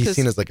 I don't think he's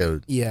seen as like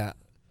a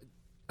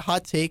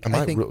hot take.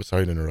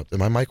 Sorry to interrupt.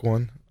 Am I mic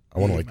one? I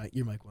want to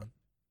your mic one.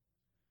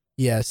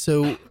 Yeah.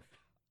 So,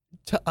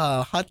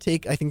 hot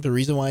take. I think the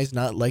reason why he's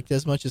not liked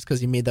as much is because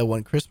he made that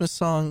one Christmas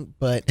song.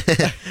 But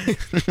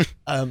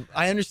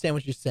I understand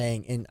what you're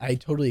saying, and I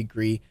totally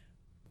agree.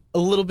 A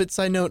little bit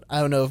side note. I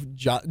don't know if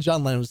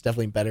John Lennon was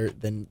definitely better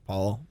than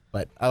Paul.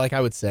 But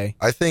I would say,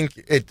 I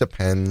think it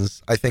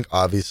depends. I think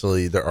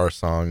obviously there are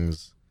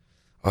songs.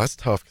 Oh, that's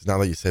tough because now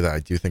that you say that, I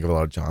do think of a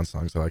lot of John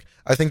songs.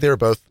 I think they were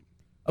both,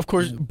 of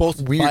course,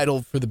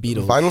 vital for the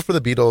Beatles. Vital for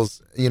the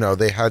Beatles.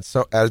 They had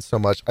added so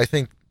much. I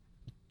think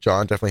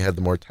John definitely had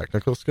the more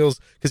technical skills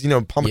because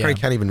Paul McCartney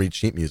can't even read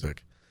sheet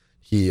music.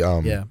 He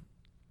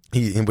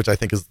which I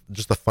think is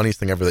just the funniest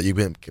thing ever, that you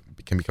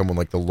can become one of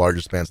like the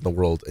largest bands in the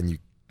world and you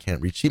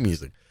can't read sheet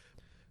music.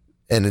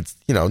 And it's,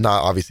 not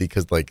obviously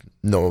because like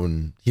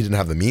he didn't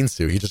have the means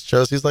to. He just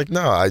chose, he's like,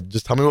 no, I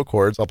just tell me what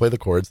chords, I'll play the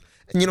chords.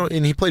 And,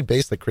 and he played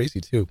bass like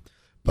crazy too.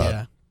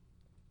 But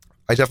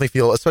I definitely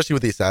feel, especially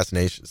with the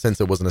assassination,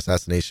 since it was an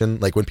assassination,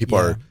 like when people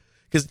are,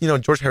 because,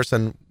 George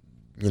Harrison,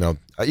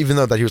 even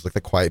though that he was like the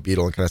quiet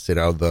Beatle and kind of stayed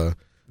out of the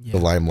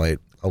limelight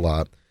a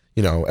lot,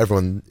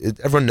 everyone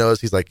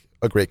knows he's like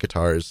a great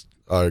guitarist,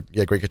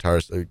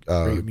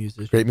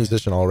 great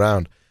musician all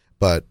around.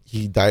 But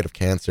he died of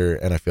cancer,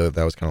 and I feel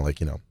that was kind of like,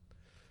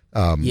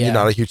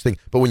 not a huge thing.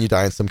 But when you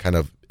die in some kind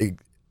of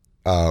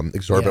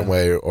exorbitant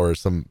way or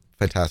some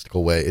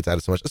fantastical way, it's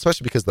added so much,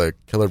 especially because the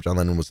killer of John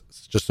Lennon was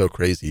just so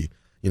crazy.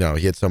 He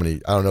had so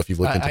many, I don't know if you've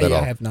looked into that at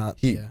all. I have not.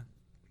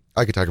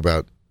 I could talk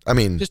about,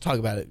 just talk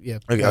about it. Yeah.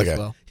 Okay.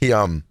 Well.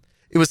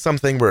 It was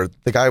something where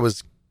the guy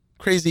was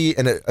crazy,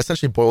 and it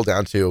essentially boiled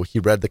down to, he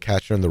read The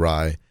Catcher in the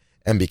Rye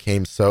and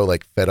became so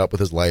like fed up with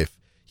his life.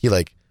 He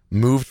like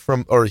moved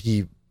from, or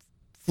he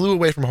flew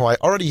away from Hawaii.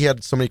 Already he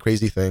had so many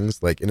crazy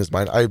things like in his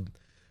mind.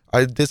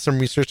 I did some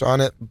research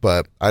on it,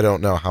 but I don't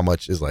know how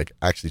much is like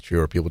actually true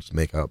or people just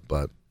make up.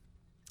 But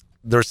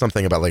there's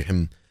something about like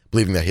him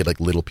believing that he had like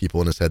little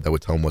people in his head that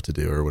would tell him what to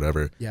do or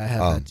whatever. Yeah, I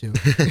have that too.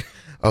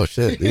 Oh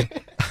shit, dude.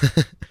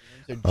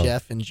 They're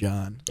Jeff and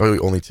John. Oh,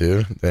 only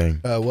two? Dang.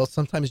 Well,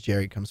 sometimes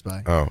Jerry comes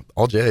by. Oh,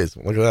 all J's.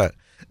 Look at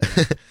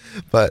that.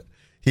 But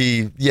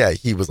he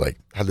was like,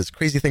 had this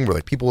crazy thing where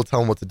like people would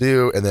tell him what to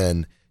do, and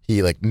then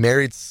he like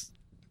married.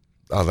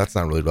 Oh, that's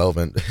not really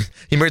relevant.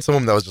 He married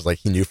someone that was just like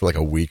he knew for like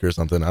a week or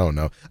something. I don't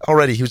know.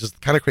 Already he was just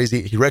kind of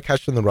crazy. He read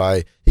Catcher in the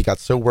Rye. He got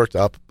so worked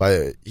up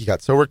by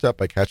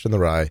Catcher in the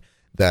Rye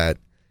that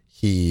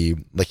he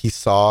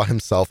saw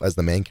himself as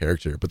the main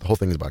character. But the whole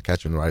thing is about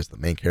Catcher in the Rye is the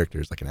main character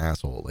is like an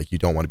asshole. Like you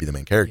don't want to be the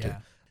main character. Yeah.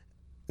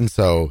 And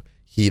so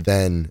he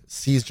then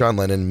sees John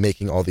Lennon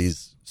making all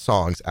these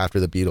songs after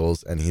the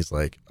Beatles, and he's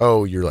like,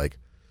 oh, you're like,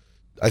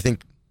 I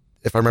think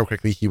if I remember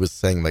correctly, he was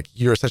saying like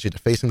you're essentially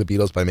defacing the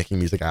Beatles by making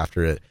music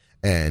after it.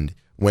 And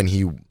when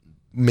he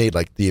made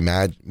like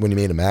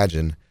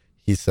Imagine,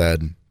 he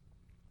said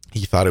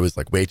he thought it was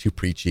like way too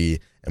preachy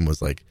and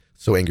was like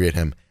so angry at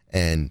him.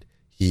 And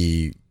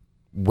he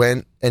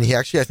went and he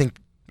actually, I think,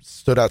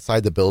 stood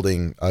outside the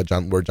building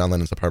where John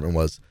Lennon's apartment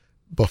was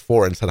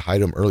before and said hi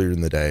to him earlier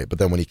in the day. But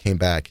then when he came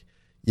back,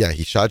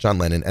 he shot John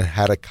Lennon and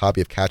had a copy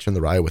of Catcher in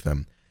the Rye with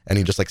him. And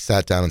he just like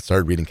sat down and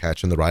started reading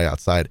Catcher in the Rye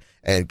outside.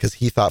 And because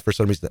he thought for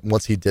some reason that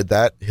once he did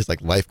that, his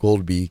like life goal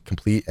would be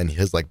complete and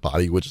his like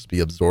body would just be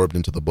absorbed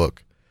into the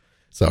book.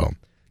 So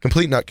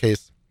complete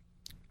nutcase.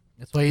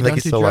 That's why you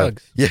don't do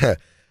drugs. Yeah.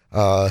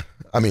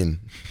 I mean,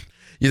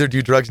 either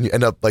do drugs and you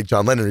end up like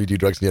John Lennon, or you do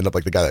drugs and you end up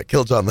like the guy that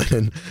killed John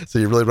Lennon. So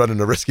you're really running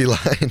a risky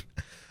line.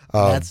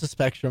 That's the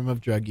spectrum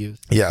of drug use.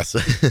 Yes.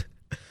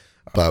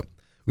 But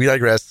we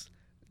digress.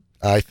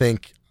 I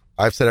think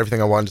I've said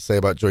everything I wanted to say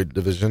about Joy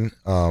Division.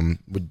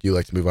 Would you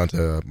like to move on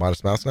to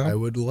Modest Mouse now? I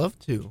would love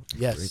to.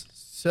 Yes. Great.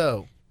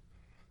 So,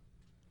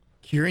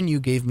 Kieran, you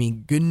gave me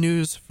Good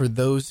News for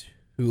Those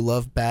Who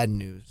Love Bad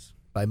News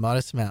by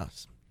Modest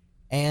Mouse.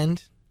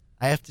 And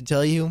I have to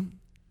tell you,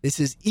 this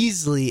is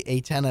easily a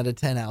 10 out of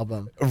 10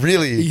 album.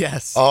 Really?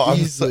 Yes. Oh,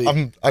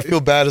 easily. I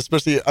feel bad,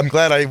 especially. I'm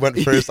glad I went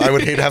first. I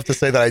would hate to have to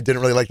say that I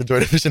didn't really like the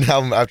Joy Division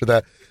album after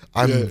that.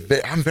 I'm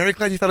very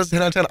glad you thought it was a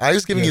 10 out of 10. I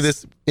was giving you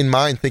this in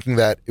mind, thinking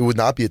that it would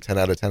not be a 10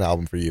 out of 10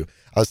 album for you.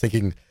 I was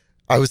thinking,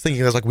 I was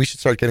like, we should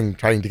start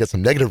trying to get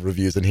some negative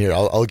reviews in here.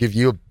 I'll give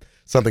you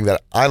something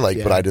that I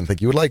like, but I didn't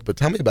think you would like. But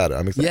tell me about it.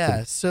 I'm excited.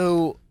 Yeah.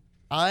 So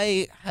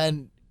I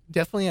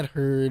definitely had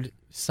heard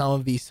some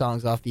of these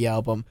songs off the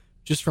album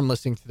just from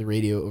listening to the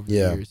radio over the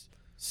years.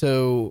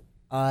 So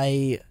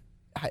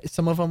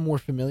some of them were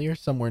familiar,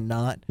 some were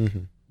not.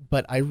 Mm-hmm.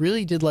 But I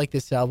really did like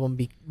this album.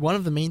 One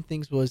of the main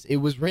things was it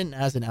was written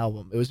as an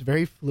album. It was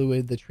very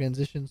fluid. The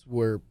transitions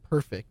were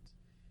perfect.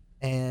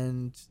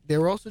 And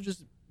there were also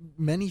just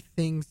many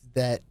things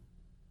that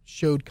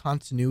showed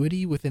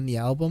continuity within the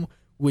album,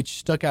 which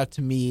stuck out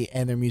to me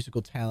and their musical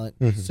talent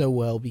so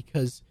well,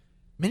 because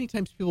many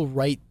times people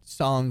write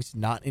songs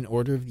not in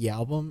order of the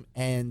album,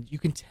 and you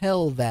can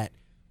tell that,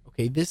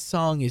 okay, this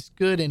song is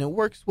good and it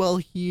works well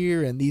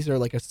here, and these are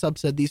like a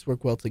subset, these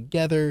work well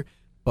together,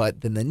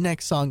 but then the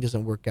next song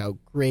doesn't work out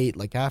great.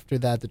 Like after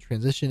that, the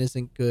transition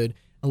isn't good.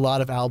 A lot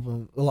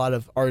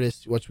of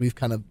artists, which we've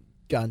kind of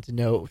gotten to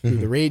know through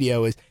the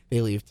radio, is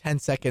they leave 10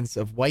 seconds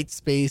of white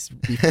space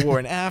before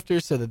and after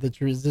so that the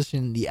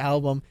transition in the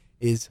album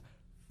is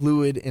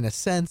fluid in a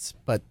sense,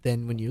 but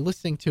then when you're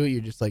listening to it,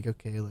 you're just like,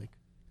 okay, like,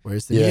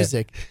 where's the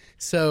music?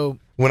 So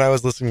when I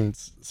was listening,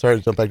 sorry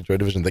to jump back to Joy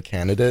Division, The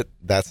Candidate,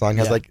 that song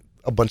has like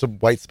a bunch of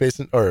white space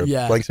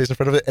blank space in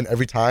front of it, and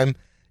every time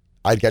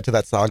I'd get to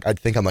that song, I'd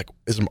think, I'm like,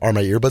 are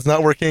my earbuds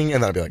not working?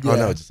 And then I'd be like, oh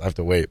no, I have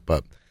to wait.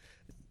 But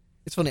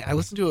it's funny, I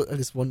listened to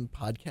this one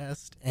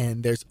podcast,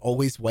 and there's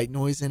always white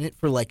noise in it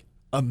for like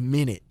a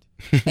minute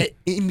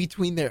in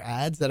between their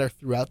ads that are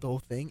throughout the whole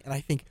thing, and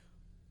I think,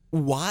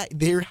 why?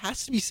 There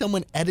has to be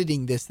someone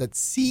editing this that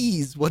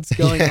sees what's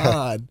going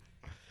on.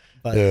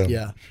 But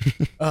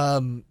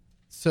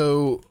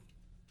so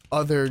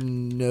other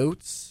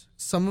notes,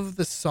 some of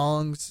the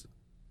songs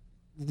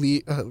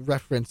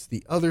reference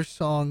the other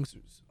songs.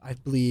 I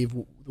believe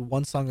the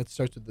one song that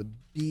starts with the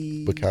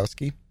B.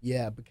 Bukowski?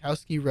 Yeah,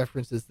 Bukowski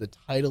references the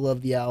title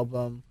of the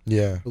album.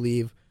 Yeah. I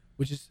believe,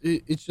 which is,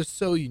 it's just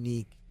so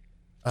unique.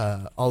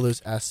 All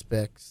those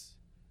aspects.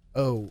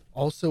 Oh,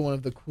 also one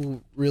of the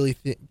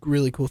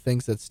really cool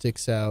things that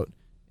sticks out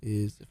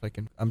is,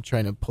 I'm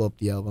trying to pull up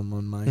the album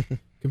on my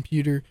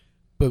computer,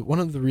 but one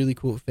of the really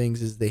cool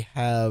things is they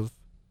have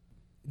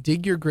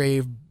Dig Your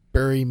Grave,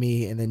 Bury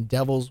Me, and then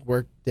Devil's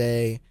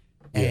Workday,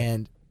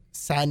 and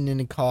Satin in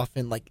a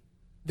Coffin. Like,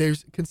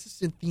 there's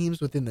consistent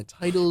themes within the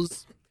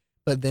titles,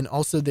 but then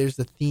also there's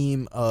the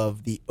theme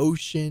of the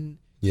ocean.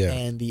 Yeah.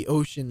 And the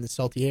ocean, the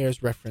salty air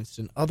is referenced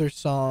in other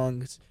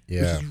songs,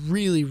 which is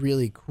really,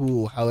 really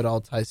cool how it all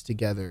ties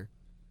together.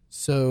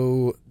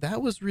 So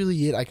that was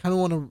really it. I kind of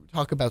want to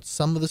talk about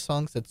some of the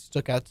songs that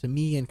stuck out to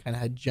me and kind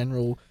of had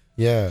general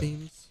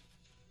themes.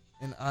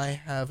 And I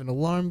have an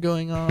alarm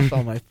going off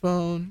on my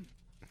phone,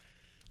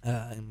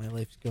 and my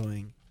life's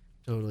going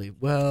totally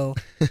well.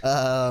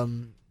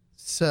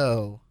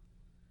 So,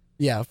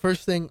 yeah,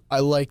 first thing, I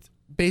liked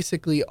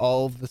basically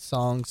all of the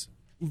songs.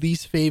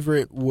 Least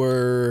favorite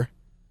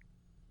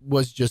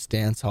was just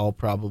Dance Hall,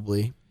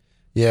 probably.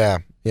 Yeah.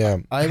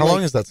 How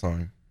long is that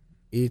song?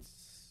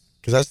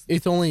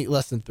 It's only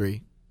less than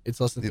 3. It's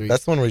less than 3.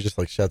 That's the one where he just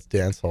like shouts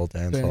dance hall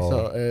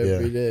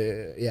every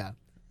day. Yeah.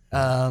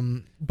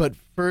 But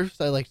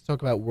first, I like to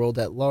talk about World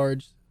at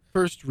Large.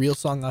 First real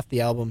song off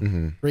the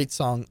album. Great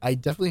song. I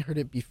definitely heard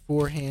it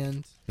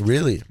beforehand.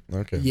 Really?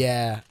 Okay.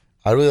 Yeah.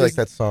 I really like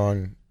that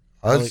song.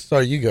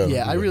 Sorry, you go.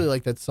 Yeah, I really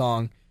like that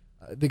song.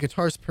 The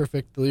guitar's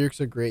perfect. The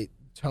lyrics are great.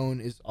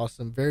 Tone is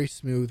awesome. Very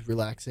smooth,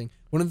 relaxing.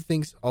 One of the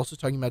things also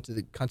talking about to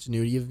the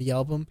continuity of the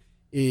album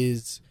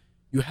is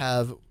you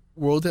have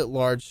World at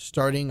Large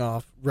starting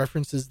off,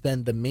 references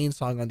then the main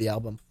song on the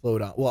album,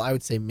 Float On. Well, I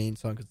would say main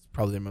song because it's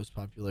probably their most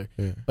popular.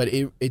 Yeah. But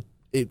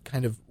it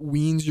kind of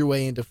weans your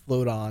way into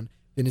Float On.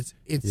 Then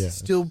it's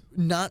still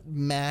not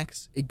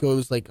max. It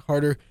goes like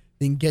harder,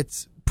 then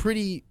gets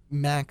pretty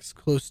max,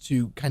 close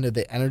to kind of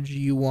the energy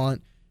you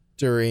want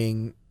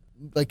during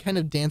like kind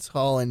of Dance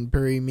Hall and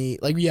Bury Me.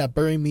 Like,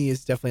 Bury Me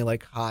is definitely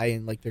like high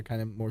and like they're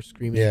kind of more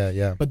screaming.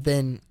 Yeah. But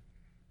then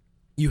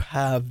you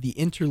have the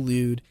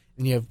interlude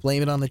and you have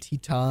Blame It on the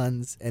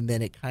Tetons, and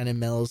then it kind of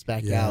mellows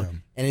back out.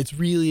 And it's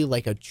really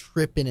like a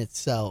trip in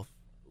itself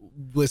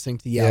listening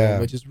to the album,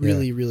 which is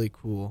really, really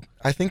cool.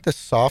 I think the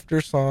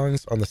softer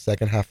songs on the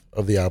second half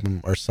of the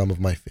album are some of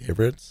my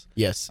favorites.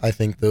 Yes. I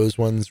think those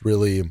ones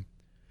really,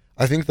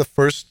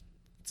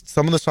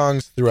 some of the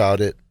songs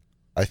throughout it,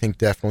 I think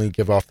definitely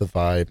give off the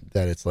vibe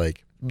that it's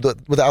like, what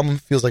the album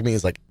feels like me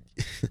is like,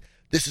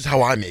 this is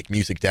how I make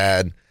music,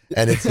 Dad.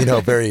 And it's,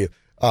 very,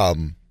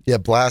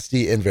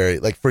 blasty and very,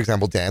 like, for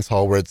example, Dance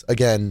Hall, where it's,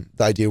 again,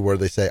 the idea where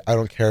they say, I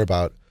don't care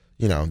about,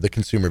 the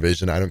consumer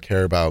vision. I don't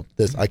care about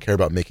this. I care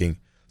about making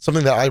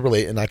something that I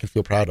relate and I can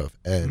feel proud of.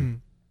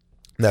 And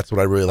That's what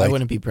I really like. I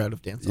wouldn't be proud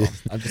of dancehall.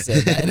 I'm just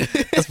saying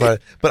that. That's fine.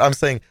 But I'm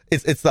saying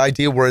it's the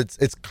idea where it's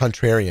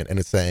contrarian and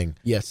it's saying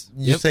yes.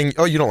 You're saying,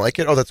 oh, you don't like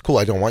it? Oh, that's cool.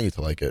 I don't want you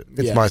to like it.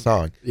 It's my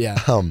song. Yeah.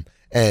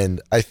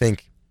 And I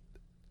think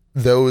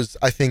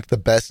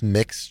the best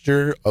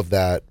mixture of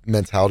that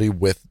mentality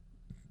with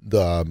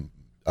the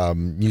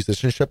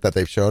musicianship that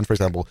they've shown, for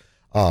example,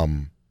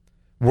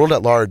 World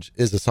at Large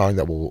is a song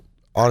that will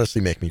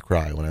honestly make me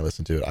cry when I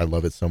listen to it. I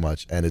love it so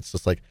much. And it's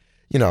just like,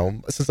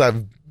 since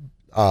I've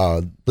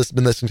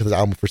been listening to this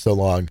album for so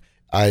long,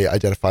 I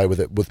identify with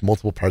it with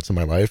multiple parts of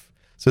my life.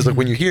 So it's like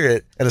when you hear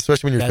it, and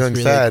especially when you're feeling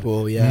really sad,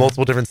 cool,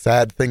 multiple different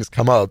sad things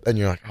come up, and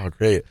you're like, oh,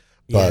 great.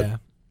 But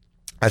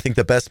I think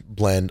the best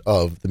blend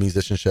of the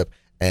musicianship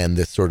and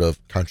this sort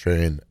of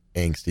contrarian,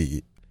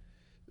 angsty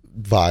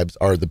vibes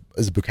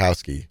is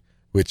Bukowski,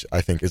 which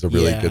I think is a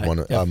really good one,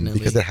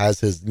 because it has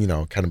his,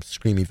 kind of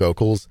screamy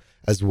vocals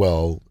as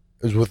well.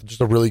 It was with just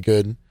a really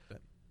good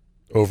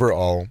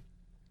overall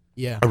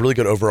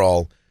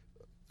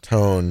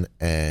tone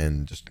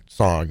and just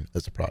song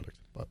as a product.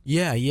 But.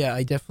 Yeah,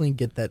 I definitely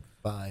get that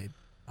vibe.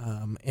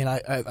 And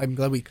I'm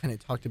glad we kind of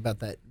talked about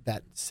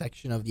that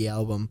section of the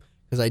album,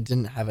 because I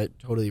didn't have it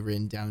totally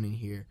written down in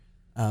here.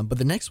 But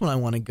the next one I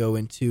want to go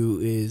into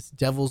is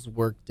Devil's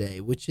Workday,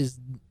 which is,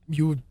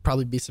 you would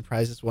probably be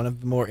surprised, it's one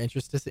of the more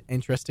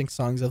interesting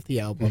songs of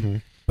the album. Mm-hmm.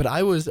 But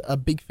I was a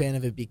big fan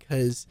of it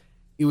because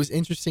it was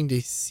interesting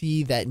to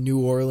see that New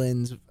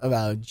Orleans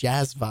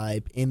jazz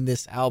vibe in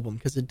this album,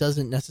 because it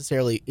doesn't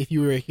necessarily, if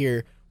you were to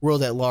hear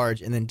World at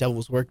Large and then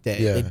Devil's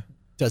Workday, it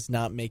does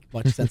not make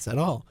much sense at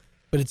all.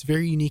 But it's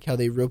very unique how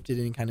they roped it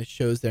in and kind of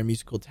shows their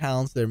musical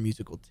talents, their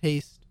musical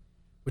taste,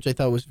 which I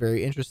thought was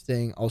very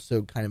interesting.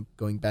 Also kind of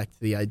going back to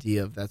the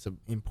idea of that's an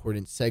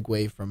important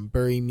segue from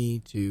Bury Me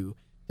to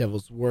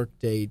Devil's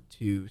Workday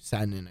to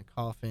Satin in a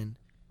Coffin,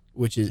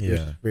 which is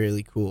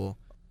really cool.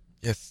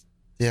 Yes.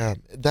 Yeah.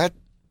 That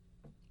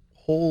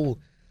whole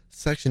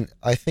section,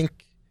 I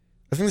think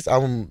this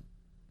album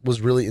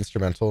was really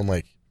instrumental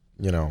in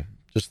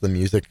just the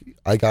music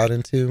I got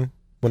into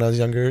when I was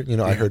younger.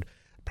 I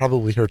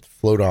probably heard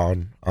Float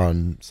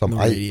on some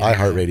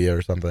iHeartRadio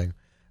or something.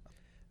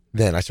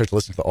 Then I started to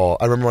listen to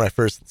I remember when I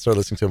first started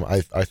listening to him,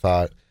 I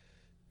thought,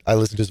 I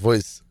listened to his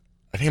voice.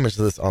 I think I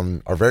mentioned this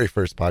on our very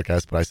first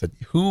podcast, but I said,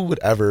 who would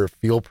ever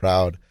feel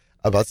proud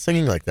about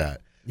singing like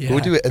that? Yeah. Who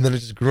would do it? And then it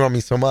just grew on me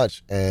so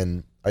much.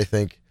 And I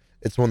think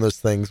it's one of those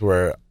things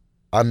where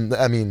I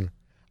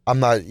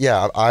acknowledge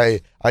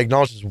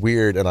it's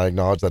weird, and I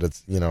acknowledge that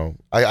it's,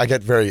 I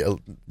get very,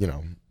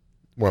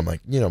 where I'm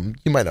like, you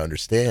might not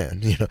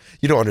understand,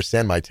 you don't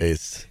understand my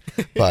tastes,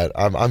 but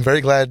I'm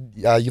very glad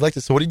you liked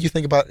it. So what did you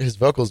think about his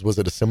vocals? Was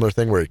it a similar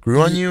thing where it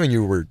grew on you and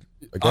you were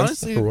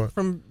against it? Honestly,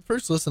 from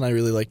first listen, I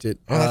really liked it.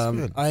 Oh,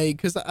 that's good.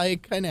 Because I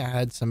kind of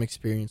had some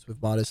experience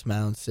with Modest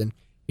Mounts, and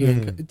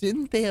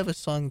didn't they have a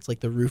song that's like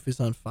The Roof is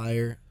on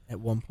Fire at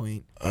one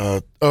point?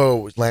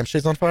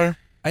 Lampshades on Fire?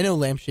 I know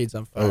Lampshades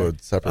on Fire. Oh,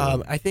 it's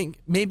separate. I think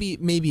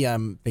maybe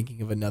I'm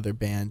thinking of another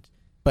band.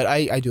 But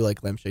I do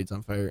like Lampshades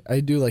on Fire. I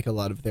do like a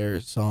lot of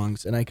their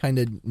songs, and I kind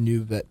of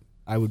knew that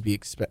I would be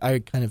I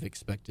kind of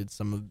expected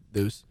some of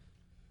those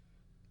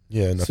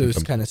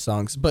kind of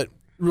songs. But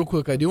real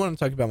quick, I do want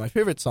to talk about my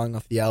favorite song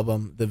off the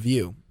album, The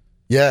View.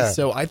 Yeah.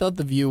 So I thought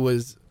The View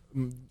was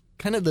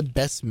kind of the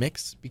best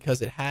mix,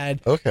 because it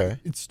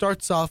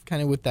starts off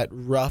kind of with that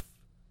rough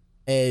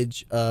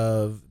edge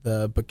of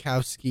the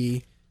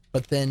Bukowski,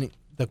 but then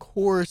the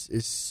chorus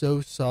is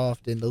so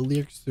soft, and the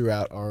lyrics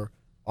throughout are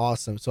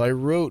awesome. So I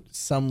wrote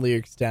some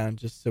lyrics down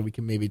just so we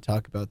can maybe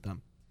talk about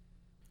them.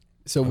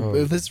 So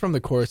this is from the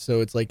chorus.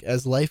 So it's like,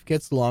 as life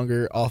gets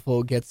longer,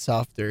 awful gets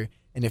softer,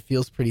 and it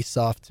feels pretty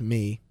soft to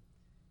me.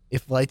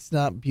 If life's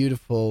not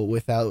beautiful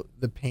without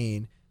the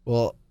pain,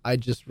 well,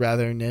 I'd just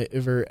rather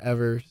never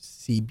ever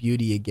see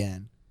beauty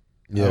again.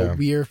 Yeah,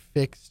 we are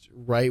fixed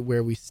right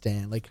where we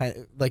stand.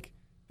 Like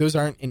those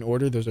aren't in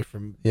order; those are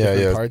from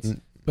different parts.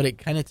 But it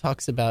kind of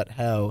talks about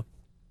how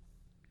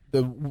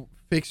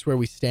fixed where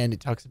we stand.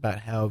 It talks about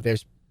how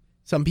there's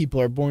some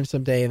people are born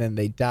someday and then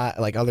they die,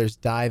 like others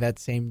die that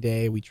same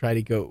day. We try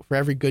to go for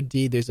every good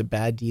deed, there's a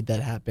bad deed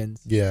that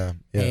happens. Yeah.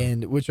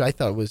 And which I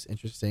thought was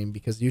interesting,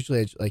 because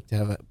usually I like to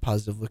have a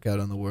positive look out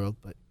on the world,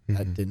 but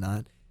that did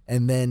not.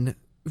 And then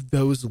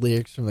those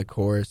lyrics from the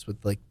chorus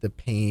with like the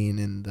pain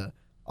and the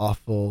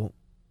awful,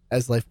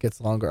 as life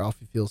gets longer,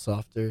 awful feels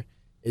softer.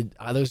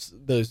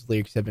 Those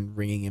lyrics have been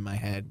ringing in my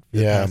head for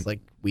the past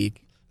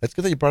week. That's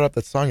good that you brought up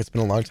that song. It's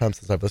been a long time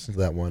since I've listened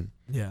to that one.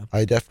 Yeah.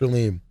 I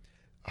definitely,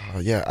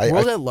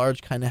 World at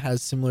Large kind of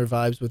has similar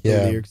vibes with the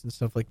lyrics and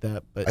stuff like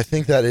that. But I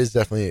think that is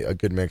definitely a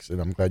good mix, and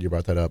I'm glad you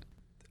brought that up.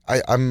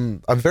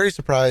 I'm very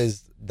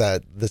surprised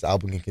that this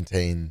album can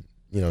contain,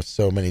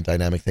 so many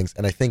dynamic things.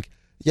 And I think,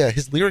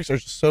 his lyrics are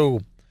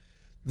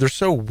they're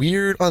so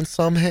weird on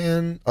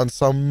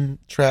some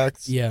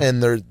tracks. Yeah.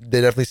 And they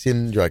definitely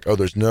seem, you're like, oh,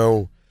 there's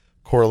no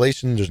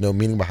correlation, there's no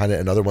meaning behind it.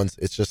 And other ones,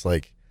 it's just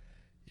like,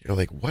 you're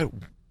like,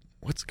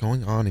 what's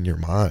going on in your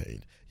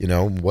mind?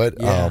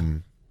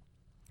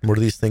 What are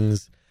these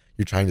things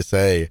you're trying to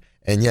say?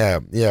 And yeah,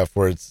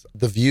 for its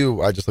The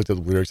View, I just looked at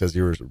the lyrics as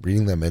you were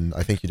reading them, and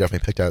I think you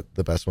definitely picked out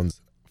the best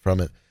ones from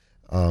it.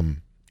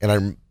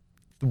 And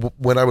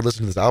when I would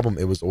listen to this album,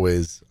 it was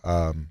always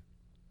I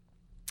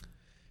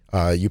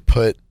would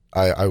put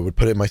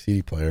it in my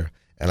CD player,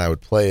 and I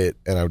would play it,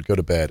 and I would go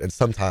to bed. And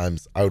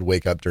sometimes I would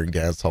wake up during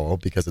dance hall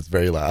because it's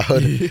very loud.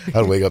 I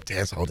would wake up,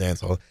 dance hall,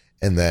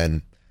 and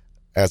then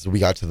as we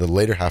got to the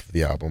later half of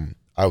the album,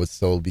 I would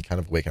still be kind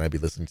of awake, and I'd be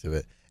listening to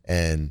it.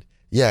 And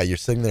yeah, you're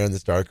sitting there in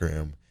this dark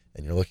room,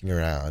 and you're looking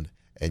around,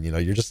 and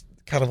you're just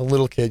kind of a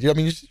little kid. You're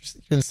in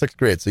 6th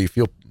grade, so you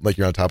feel like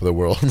you're on top of the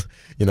world.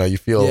 You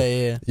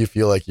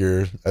feel like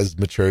you're as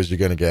mature as you're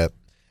gonna get,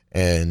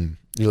 and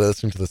you're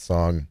listening to the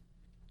song,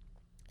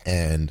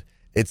 and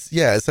it's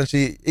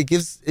essentially it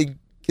gives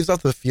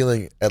off the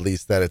feeling, at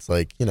least, that it's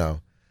like,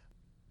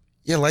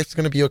 life's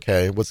gonna be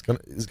okay. Is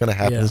gonna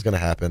happen is gonna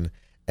happen,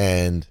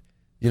 and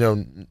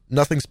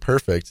nothing's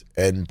perfect,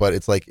 but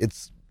it's like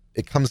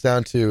it comes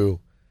down to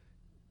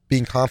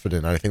being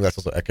confident. And I think that's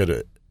also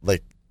echoed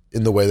like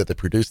in the way that they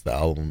produced the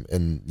album,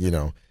 and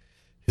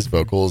his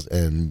vocals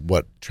and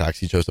what tracks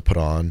he chose to put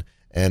on.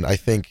 And I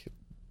think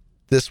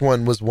this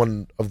one was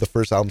one of the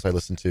first albums I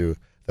listened to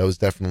that was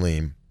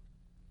definitely,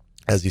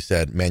 as you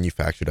said,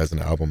 manufactured as an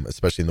album,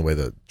 especially in the way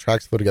the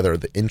tracks flow together,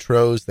 the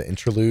intros, the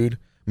interlude,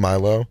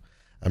 Milo.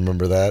 I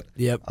remember that.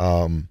 Yep.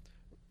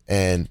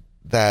 And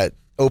that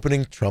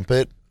opening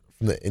trumpet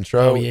from the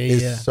intro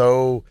is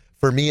so,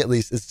 for me at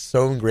least, is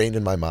so ingrained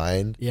in my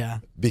mind. Yeah.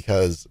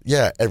 Because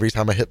every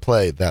time I hit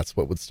play, that's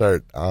what would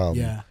start.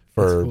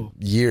 For cool.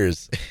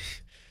 Years.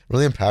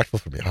 Really impactful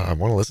for me. I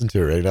want to listen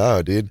to it right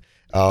now, dude.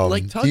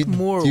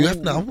 More. Do you have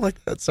an album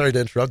like that? Sorry to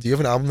interrupt. Do you have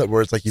an album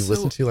where it's like you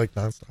listen to like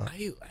nonstop?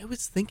 I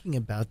was thinking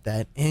about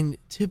that, and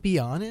to be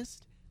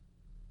honest,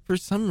 for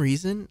some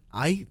reason,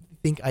 I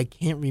think I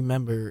can't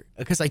remember,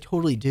 because I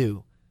totally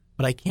do,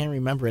 but I can't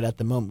remember it at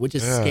the moment, which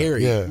is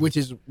scary. Yeah. Which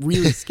is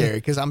really scary,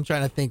 because I'm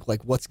trying to think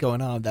like what's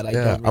going on that I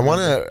don't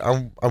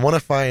remember. I want to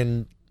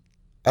find.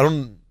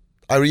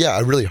 I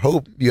really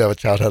hope you have a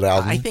childhood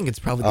album. I think it's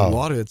probably the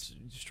water that's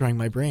destroying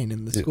my brain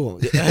in the school.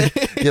 The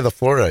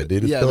fluoride,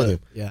 dude. It's killing you.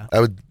 Yeah. I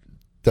would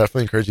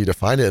definitely encourage you to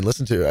find it and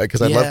listen to it,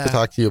 because I'd love to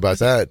talk to you about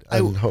that.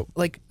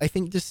 I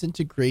think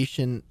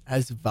Disintegration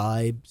has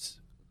vibes.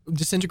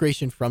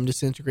 Disintegration from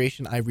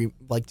Disintegration, I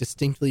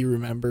distinctly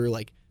remember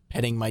like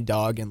petting my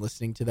dog and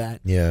listening to that.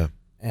 Yeah.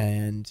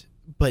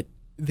 But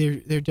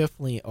there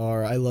definitely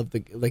are. I love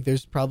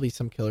there's probably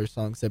some killer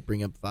songs that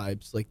bring up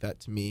vibes like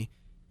that to me.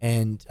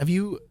 And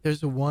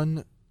there's a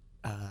one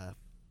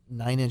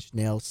 9 Inch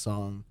Nails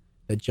song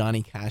that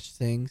Johnny Cash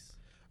sings,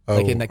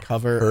 like in the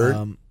cover.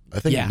 Hurt? I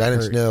think 9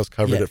 Inch Nails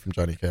covered it from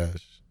Johnny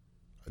Cash.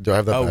 Do I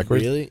have that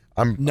backwards? Really?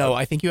 No,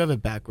 I think you have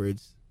it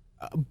backwards.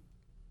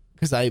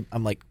 Because I'm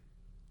like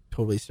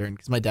totally certain,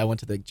 because my dad went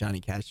to the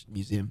Johnny Cash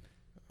museum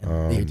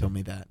and he told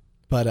me that.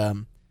 But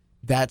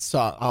that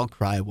song, I'll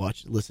cry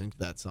listening to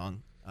that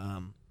song.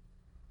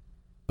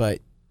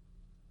 But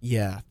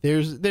yeah,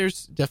 there's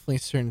definitely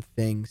certain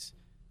things,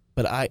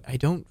 but I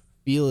don't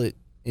feel it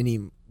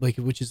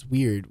which is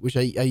weird, which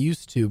I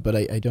used to, but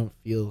I don't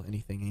feel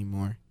anything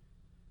anymore.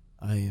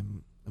 I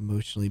am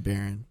emotionally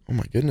barren. Oh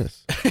my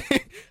goodness.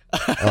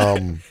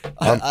 I'm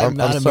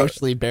not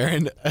emotionally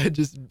barren.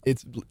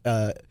 It's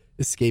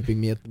escaping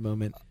me at the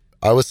moment.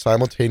 I was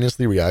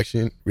simultaneously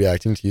reacting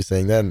to you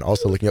saying that, and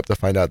also looking up to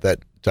find out that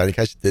Johnny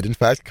Cash did in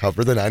fact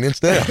cover the 9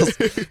 Inch Nails,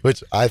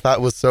 which I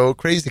thought was so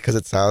crazy, because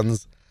it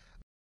sounds.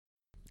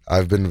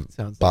 I've been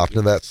bopping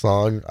to that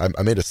song.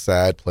 I made a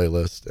sad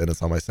playlist, and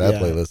it's on my sad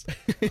playlist.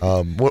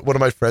 One of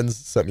my friends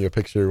sent me a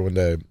picture one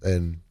day,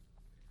 and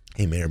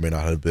he may or may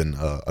not have been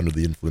under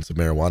the influence of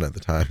marijuana at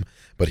the time,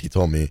 but he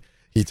told me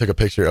he took a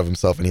picture of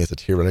himself, and he has a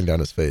tear running down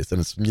his face,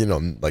 and it's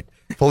like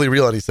fully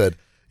real. And he's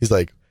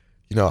like,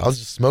 I was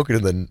just smoking,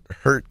 and then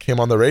Hurt came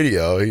on the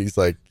radio. He's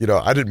like,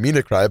 I didn't mean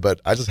to cry, but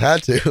I just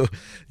had to.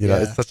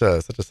 It's such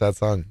a sad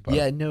song. But.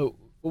 Yeah, no.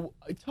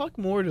 Talk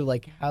more to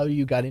like how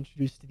you got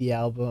introduced to the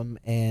album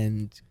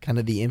and kind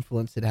of the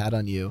influence it had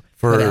on you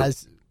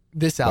as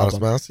this album.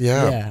 Mouse,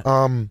 yeah.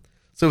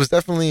 So it was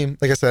definitely,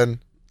 like I said,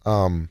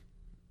 heard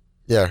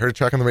a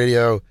track on the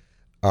radio.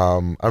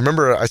 I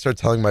remember I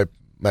started telling my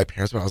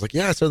parents about it. I was like,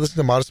 I started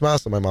listening to Modest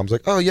Mouse, and my mom's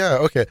like, oh yeah,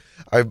 okay.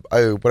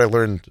 What I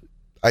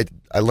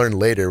learned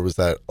later was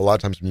that a lot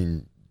of times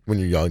when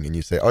you're young and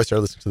you say, oh, I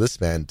started listening to this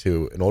band,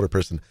 to an older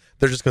person,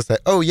 they're just going to say,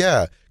 oh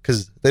yeah,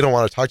 because they don't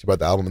want to talk to you about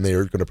the album, and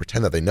they're going to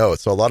pretend that they know it.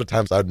 So a lot of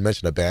times I would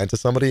mention a band to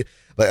somebody,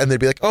 and they'd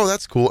be like, oh,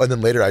 that's cool. And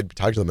then later I'd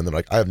talk to them, and they're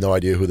like, I have no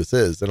idea who this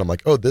is. And I'm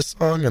like, oh, this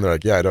song? And they're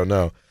like, yeah, I don't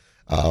know.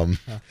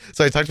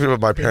 So I talked to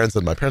my parents,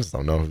 and my parents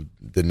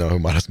didn't know who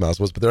Modest Mouse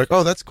was, but they're like,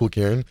 oh, that's cool,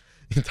 Kieran.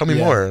 Tell me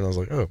more. And I was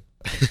like, oh.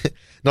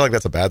 Not like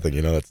that's a bad thing,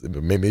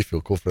 it made me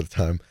feel cool for the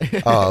time.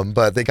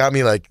 But they got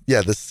me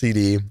this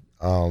CD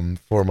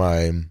for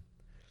my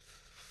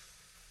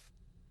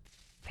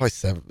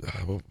probably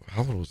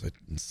how old was I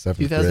in 7th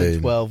grade?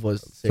 2012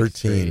 was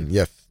 13. Grade.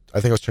 Yeah,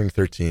 I think I was turning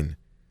 13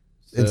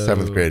 in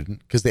 7th grade,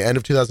 because the end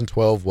of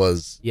 2012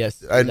 was. Yes,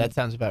 that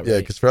sounds about right. Yeah,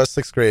 because for us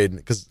 6th grade,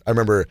 because I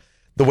remember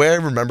the way I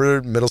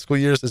remember middle school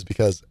years is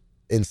because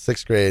in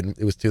 6th grade,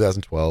 it was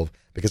 2012,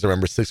 because I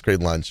remember 6th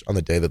grade lunch on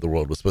the day that the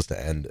world was supposed to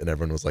end, and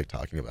everyone was like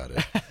talking about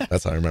it.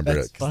 That's how I remember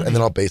it. And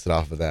then I'll base it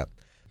off of that,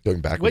 going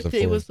backwards. What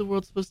day was the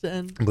world supposed to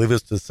end? I believe it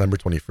was December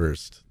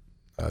 21st,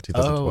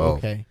 2012. Oh,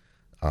 okay.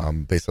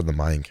 Based on the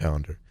Mayan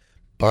calendar.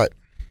 But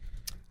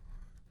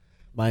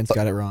mine's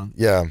got it wrong.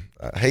 Yeah,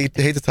 I hate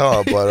to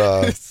tell,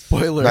 but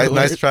spoiler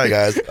nice try,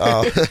 guys.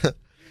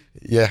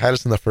 Yeah, had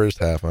us in the first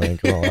half. I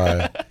ain't gonna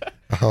lie.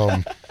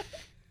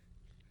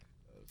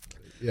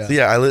 Yeah.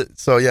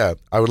 So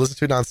I would listen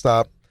to it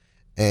nonstop,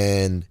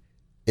 and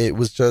it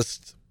was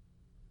just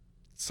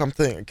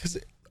something, because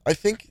I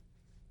think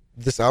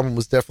this album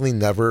was definitely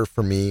never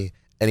for me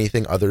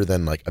anything other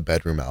than like a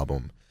bedroom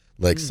album.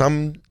 Like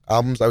some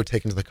albums I would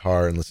take into the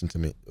car and listen to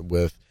me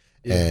with,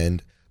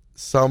 and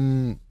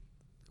some,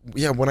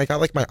 when I got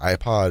like my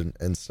iPod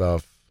and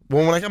stuff.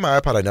 Well, when I got my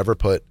iPod, I never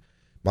put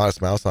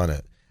Modest Mouse on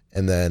it,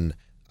 and then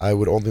I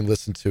would only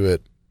listen to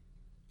it.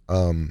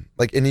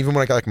 Like, and even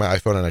when I got like my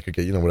iPhone and I could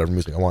get, whatever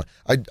music I want,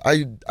 I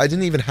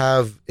didn't even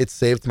have it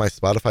saved to my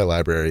Spotify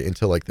library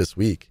until like this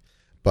week.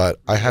 But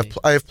I have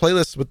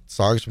playlists with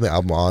songs from the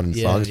album on, and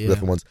songs from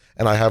different ones,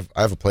 and I have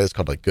a playlist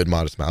called like Good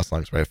Modest Mouse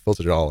songs, where I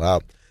filtered it all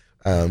out,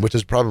 which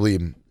is probably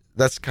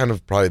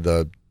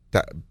the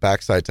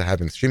backside to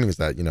having streaming, is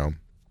that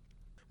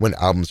when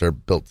albums are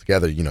built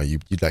together, you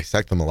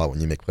dissect them a lot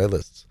when you make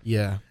playlists.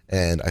 Yeah,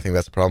 and I think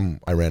that's a problem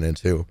I ran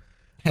into.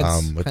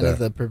 That's kind of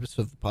the purpose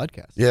of the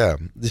podcast. Yeah.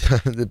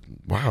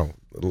 Wow.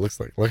 It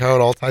looks like, look how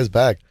it all ties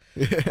back.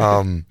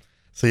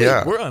 So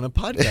yeah, we're on a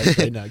podcast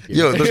right now.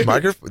 Yo, there's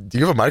microphone. Do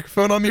you have a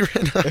microphone on me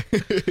right now?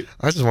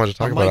 I just wanted to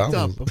talk about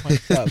albums. I'm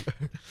mic'd up.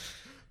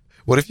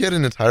 What if you had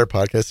an entire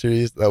podcast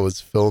series that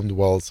was filmed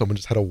while someone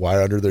just had a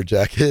wire under their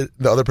jacket?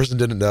 The other person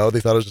didn't know.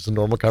 They thought it was just a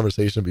normal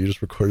conversation, but you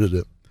just recorded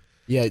it.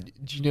 Yeah.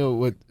 Do you know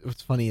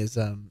what's funny is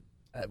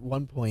at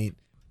one point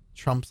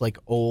Trump's like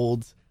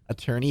old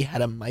attorney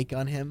had a mic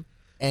on him.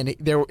 And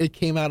it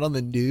came out on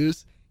the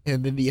news,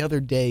 and then the other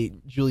day,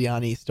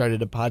 Giuliani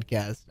started a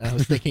podcast. And I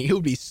was thinking it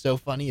would be so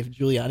funny if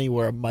Giuliani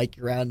wore a mic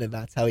around, and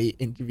that's how he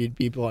interviewed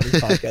people on his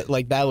podcast.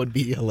 Like, that would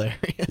be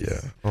hilarious.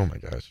 Yeah. Oh my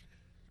gosh.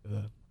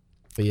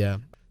 But yeah.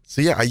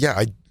 So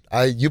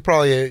you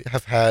probably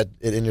have had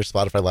it in your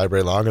Spotify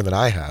library longer than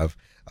I have.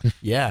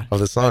 Yeah.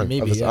 Of this song,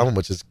 of this album,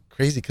 which is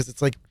crazy, because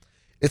it's like,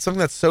 it's something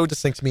that's so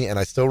distinct to me, and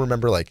I still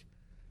remember like.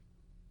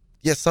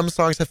 Yes, some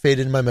songs have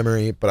faded in my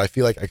memory, but I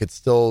feel like I could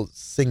still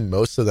sing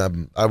most of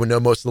them. I would know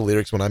most of the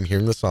lyrics when I'm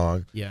hearing the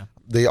song. Yeah.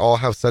 They all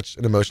have such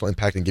an emotional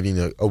impact and giving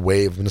you a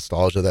wave of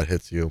nostalgia that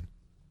hits you.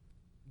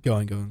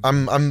 Going.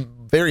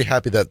 I'm very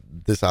happy that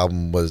this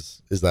album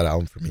is that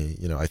album for me.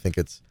 I think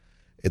it's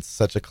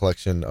such a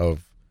collection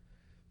of,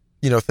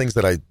 things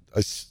that I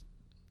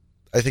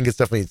think it's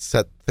definitely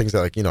set things that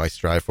like, I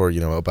strive for,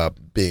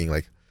 about being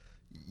like,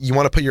 you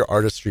want to put your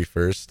artistry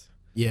first.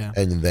 Yeah.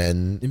 And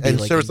then,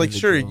 like so it's like,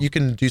 sure, you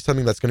can do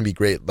something that's going to be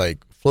great.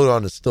 Like Float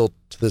On is still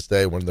to this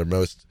day one of their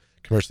most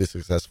commercially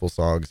successful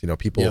songs.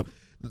 People,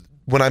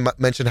 when I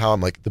mention how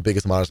I'm like the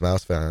biggest Modest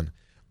Mouse fan,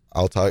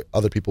 I'll talk,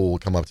 other people will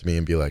come up to me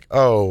and be like,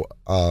 oh,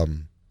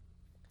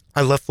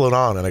 I love Float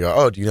On. And I go,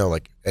 oh, do you know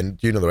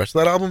the rest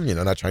of that album?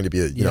 Not trying to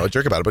be a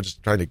jerk about it, but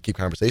just trying to keep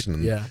conversation.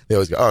 And they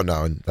always go, oh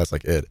no. And that's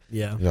like it.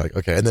 Yeah. Like,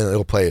 okay. And then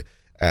it'll play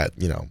at,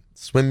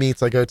 swim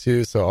meets I go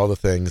to. So all the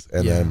things.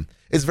 And then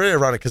it's very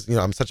ironic because,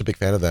 I'm such a big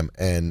fan of them,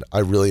 and I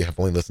really have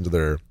only listened to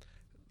their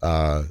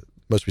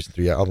most recent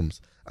 3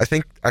 albums. I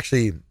think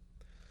actually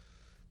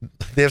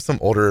they have some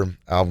older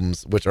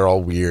albums which are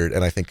all weird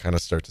and I think kind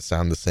of start to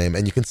sound the same.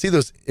 And you can see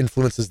those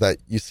influences that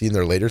you see in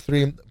their later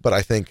 3, but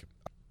I think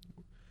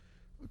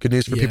Good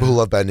News for People Who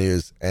Love Bad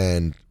News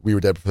and We Were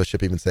Dead Before the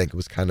Ship Even Sank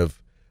was kind of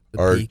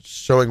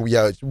showing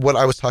what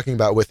I was talking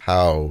about with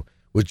how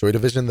with Joy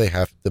Division they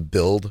have to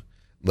build.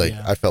 Like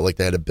I felt like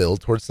they had to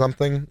build towards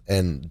something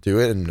and do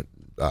it, and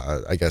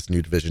I guess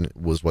New Division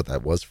was what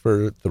that was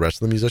for the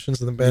rest of the musicians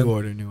in the band. New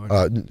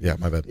Order. Yeah,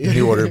 my bad.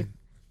 New Order.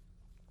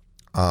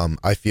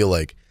 I feel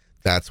like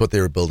that's what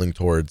they were building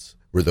towards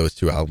were those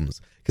 2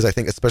 albums, because I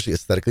think especially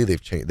aesthetically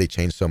they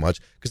changed so much.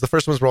 Because the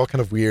first ones were all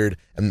kind of weird,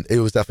 and it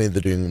was definitely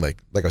they're doing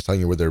like I was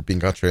telling you, where they're being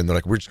contrary, and they're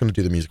like, we're just going to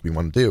do the music we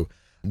want to do.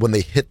 When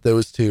they hit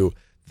those 2,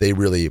 they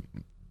really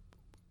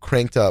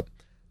cranked up.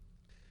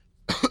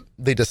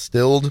 They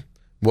distilled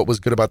what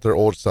was good about their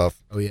old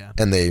stuff. Oh yeah.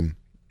 And they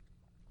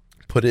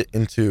put it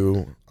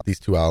into these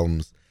 2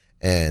 albums,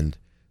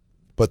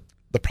 but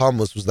the problem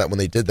was that when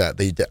they did that,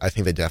 I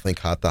think they definitely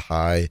caught the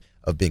high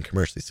of being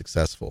commercially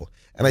successful.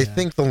 And I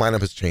think the lineup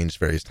has changed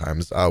various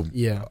times. I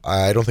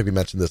don't think we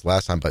mentioned this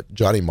last time, but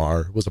Johnny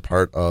Marr was a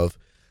part of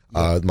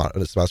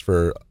Modest Mouse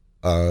for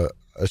a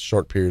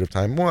short period of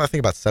time. Well, I think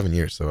about 7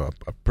 years, so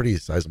a pretty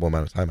sizable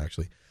amount of time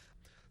actually.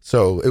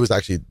 So it was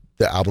actually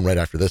the album right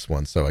after this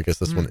one. So I guess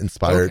this one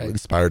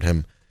inspired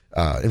him.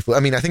 I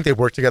think they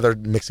worked together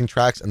mixing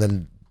tracks, and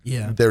then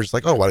they're just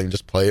like, oh, why don't you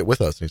just play it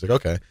with us? And he's like,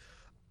 okay.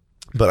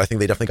 But I think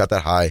they definitely got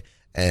that high,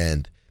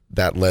 and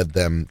that led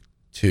them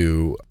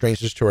to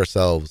Strangers to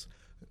Ourselves,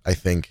 I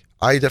think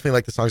I definitely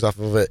like the songs off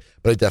of it,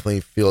 but it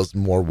definitely feels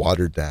more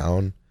watered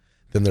down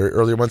than their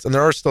earlier ones. And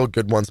there are still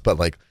good ones, but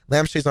like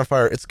Lampshades on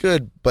Fire, it's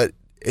good, but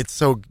it's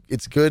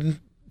good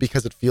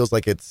because it feels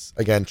like it's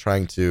again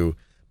trying to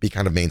be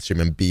kind of mainstream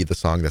and be the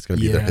song that's going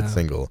to be their hit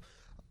single.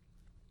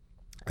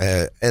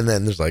 And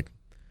then there's like,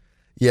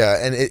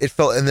 and it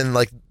felt, and then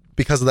like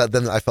because of that,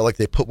 then I felt like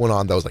they put one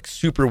on that was like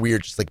super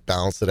weird, just like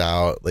balance it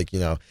out, like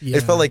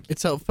it felt like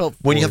felt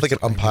when you have like an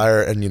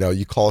umpire and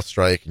you call a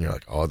strike and you're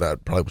like, oh,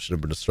 that probably should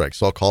have been a strike,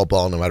 so I'll call a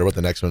ball no matter what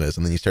the next one is,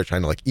 and then you start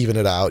trying to like even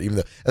it out, and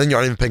then you're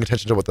not even paying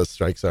attention to what the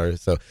strikes are.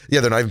 So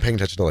they're not even paying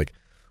attention to like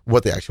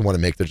what they actually want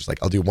to make. They're just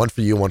like, I'll do one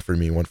for you, one for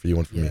me, one for you,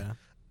 one for me.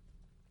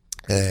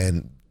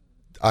 And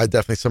I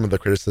definitely, some of the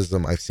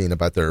criticism I've seen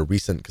about their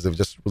recent, because they've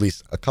just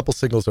released a couple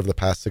singles over the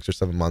past 6 or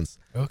 7 months.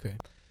 Okay.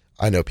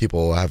 I know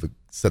people have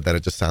said that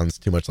it just sounds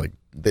too much like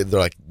they're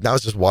like, now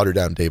it's just watered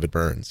down David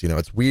Burns.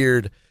 It's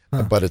weird,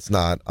 but it's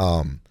not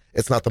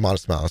the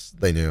Modest Mouse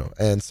they knew.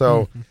 And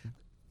so,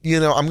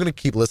 I'm going to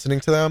keep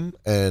listening to them,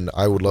 and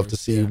I would love to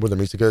see where the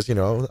music goes.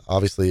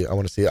 Obviously I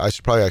want to see it. I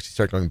should probably actually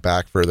start going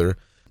back further.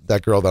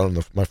 That girl down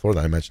on my floor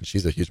that I mentioned,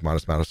 she's a huge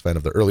Modest Mouse fan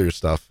of the earlier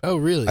stuff. Oh,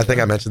 really? I think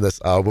I mentioned this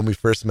when we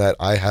first met.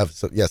 I have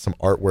some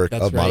artwork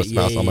of Modest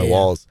Mouse on my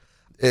walls.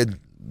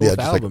 Both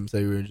albums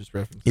that we were just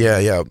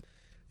referencing.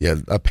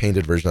 Yeah, a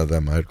painted version of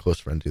them. I had a close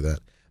friend do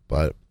that,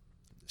 but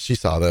she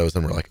saw those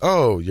and we're like,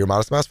 "Oh, you're a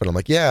Modest Mouse fan?" I'm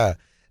like, "Yeah,"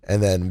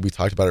 and then we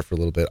talked about it for a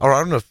little bit. Or I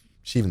don't know if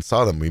she even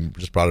saw them. We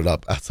just brought it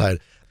up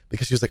outside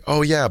because she was like,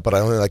 "Oh yeah, but I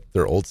only like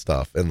their old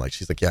stuff," and like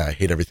she's like, "Yeah, I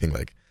hate everything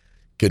like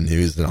Good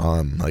News and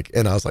on like,"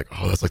 and I was like,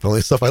 "Oh, that's like the only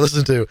stuff I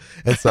listen to,"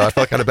 and so I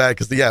felt kind of bad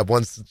because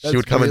once she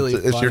would come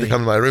if she were to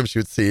come to my room, she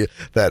would see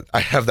that I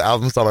have the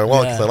albums on my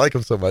wall because I like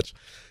them so much.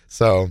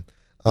 So.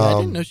 I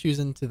didn't know she was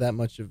into that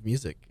much of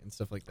music and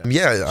stuff like that.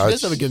 Yeah, she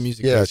does have a good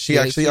music. Yeah, she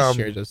actually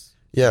shared us.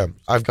 Yeah,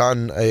 I've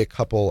gotten a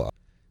couple.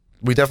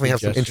 We definitely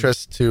have some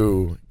interest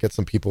to get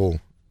some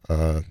people.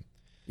 To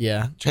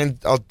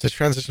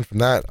transition from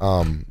that.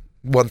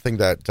 One thing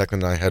that Declan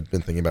and I had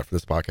been thinking about for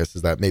this podcast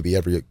is that maybe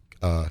every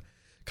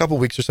couple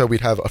weeks or so we'd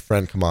have a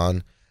friend come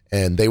on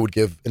and they would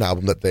give an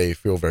album that they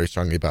feel very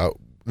strongly about.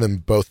 Then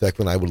both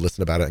Declan and I would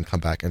listen about it and come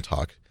back and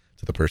talk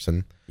to the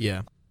person.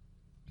 Yeah.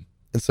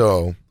 And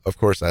so, of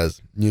course,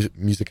 as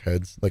music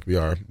heads like we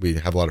are, we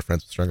have a lot of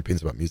friends with strong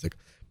opinions about music.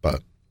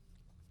 But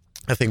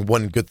I think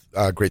one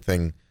great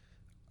thing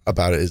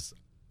about it is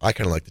I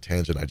kind of like the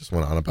tangent I just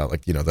went on about,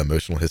 like, the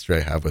emotional history I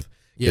have with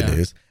Good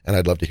News. And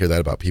I'd love to hear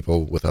that about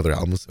people with other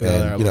albums. I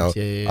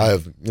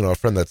have, a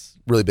friend that's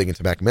really big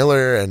into Mac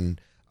Miller and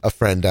a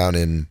friend down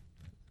in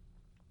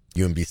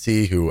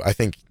UMBC who I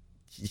think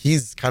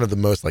he's kind of the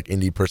most like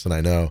indie person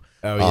I know.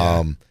 Oh,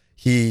 yeah.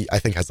 He, I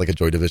think, has like a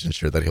Joy Division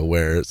shirt that he'll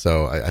wear.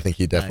 So I think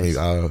he definitely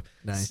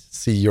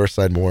see your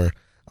side more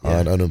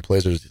on Unknown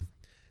Pleasures.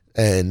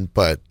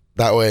 But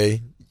that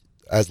way,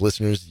 as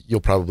listeners, you'll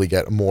probably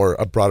get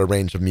a broader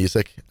range of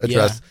music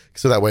addressed.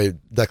 So that way,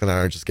 Declan and I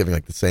are just giving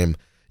like the same,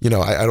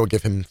 I don't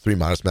give him 3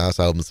 Modest Mouse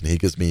albums and he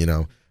gives me,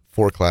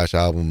 4 Clash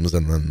albums.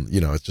 And then,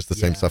 it's just the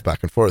same stuff back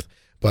and forth.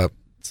 But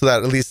so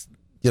that at least,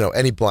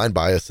 any blind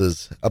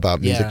biases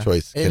about music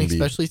choice can be.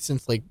 Especially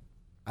since like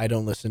I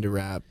don't listen to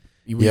rap.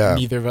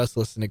 Neither of us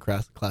listen to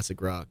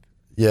classic rock.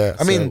 Yeah,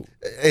 I mean,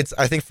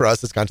 I think for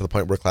us, it's gotten to the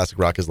point where classic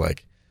rock is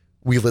like,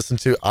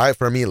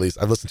 for me at least,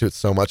 I've listened to it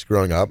so much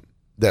growing up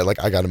that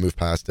like I got to move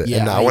past it. Yeah,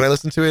 and now when I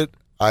listen to it,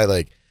 I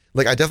like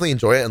I definitely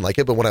enjoy it and like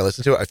it, but when I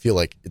listen to it, I feel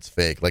like it's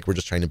fake. Like we're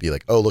just trying to be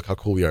like, oh, look how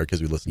cool we are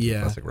because we listen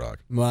to classic rock.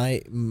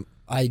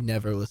 I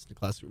never listen to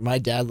classic. My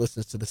dad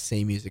listens to the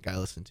same music I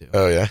listen to.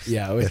 Oh yeah,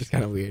 yeah, which is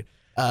kind of weird.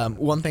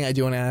 One thing I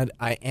do want to add,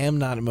 I am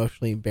not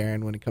emotionally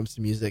barren when it comes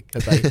to music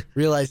because I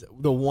realize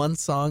the one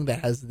song that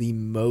has the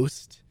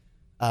most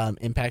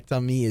impact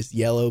on me is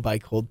Yellow by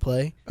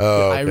Coldplay.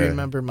 Oh, okay. I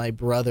remember my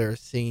brother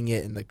singing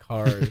it in the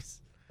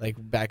cars, like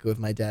back with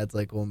my dad's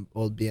like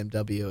old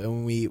BMW.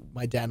 And when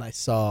my dad and I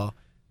saw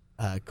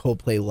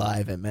Coldplay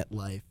live at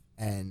MetLife,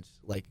 and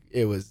like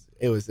it was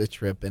a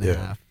trip and a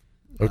half.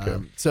 Okay.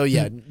 So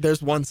yeah,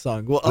 there's one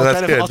song. Well, I'll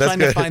try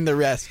to find the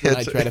rest when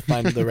I try to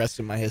find the rest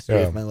of my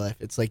history of my life.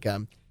 It's like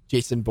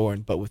Jason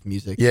Bourne, but with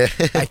music. Yeah.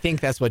 I think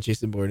that's what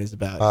Jason Bourne is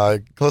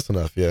about. Close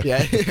enough. Yeah.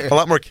 Yeah. A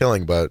lot more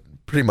killing, but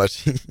pretty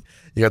much you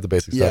got the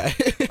basic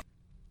stuff.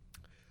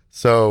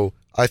 So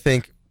I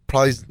think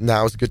probably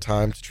now is a good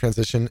time to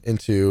transition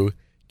into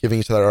giving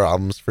each other our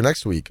albums for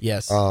next week.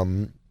 Yes.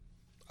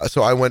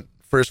 So I went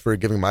first for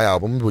giving my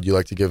album. Would you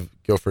like to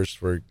go first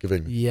for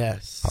giving?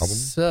 Yes. Album?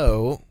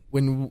 So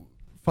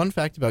fun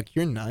fact about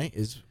Kieran and I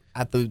is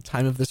at the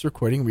time of this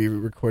recording, we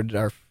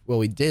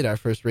did our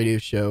first radio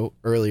show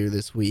earlier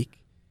this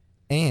week,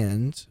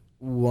 and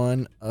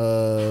one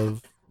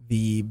of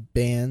the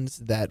bands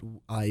that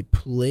I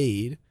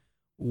played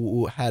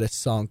had a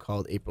song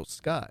called April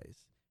Skies,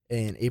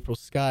 and April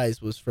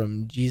Skies was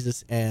from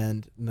Jesus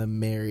and the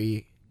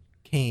Mary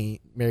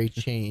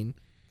Chain,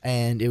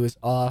 and it was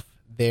off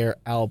their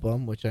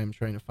album, which I'm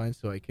trying to find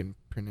so I can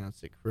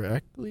pronounce it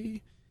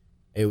correctly.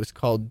 It was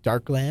called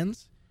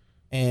Darklands.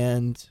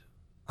 And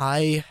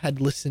I had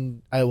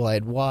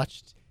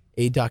watched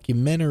a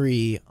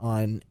documentary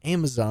on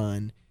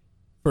Amazon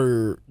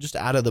for just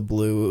out of the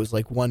blue. It was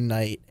like one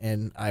night,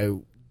 and I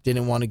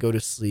didn't want to go to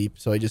sleep,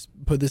 so I just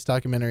put this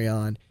documentary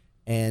on,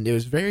 and it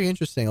was very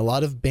interesting. A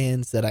lot of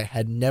bands that I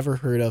had never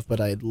heard of, but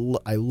I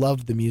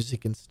loved the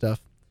music and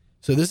stuff.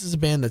 So this is a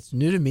band that's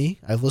new to me.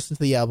 I've listened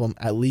to the album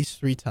at least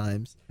 3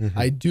 times. Mm-hmm.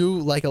 I do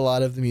like a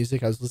lot of the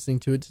music. I was listening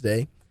to it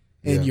today.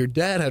 And your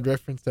dad had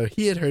referenced how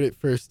he had heard it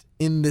first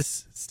in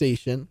this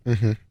station,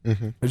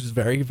 which is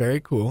very,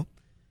 very cool.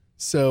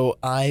 So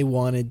I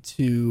wanted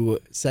to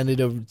send it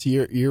over to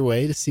your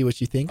way to see what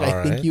you think.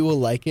 I think you will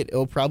like it.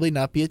 It'll probably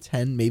not be a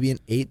 10, maybe an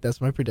 8.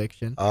 That's my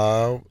prediction.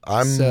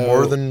 I'm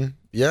more than,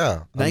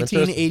 yeah.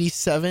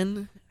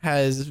 1987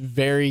 has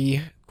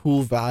very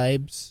cool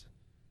vibes.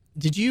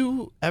 Did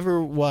you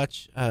ever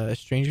watch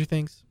Stranger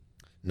Things?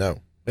 No.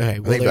 Okay, I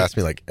think you asked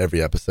me like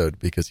every episode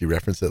because you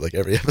reference it like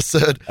every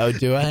episode. Oh,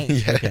 do I?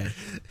 Yeah. Okay.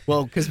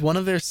 Well, because one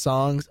of their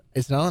songs,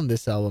 it's not on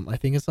this album. I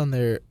think it's on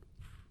their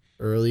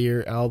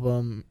earlier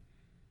album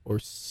or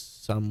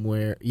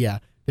somewhere. Yeah,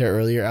 their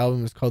earlier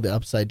album is called The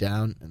Upside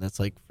Down, and that's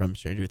like from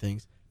Stranger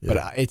Things. Yeah.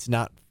 But it's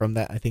not from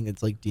that. I think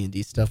it's like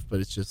D&D stuff, but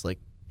it's just like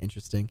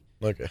interesting.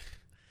 Okay.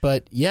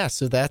 But yeah,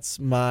 so that's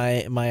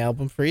my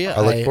album for you.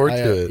 I look forward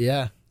to it.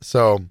 Yeah.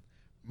 So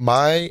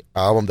my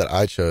album that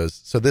I chose,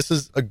 so this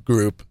is a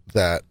group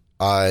that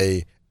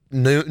I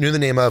knew the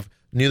name of,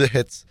 knew the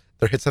hits.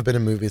 Their hits have been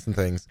in movies and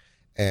things.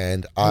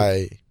 And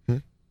I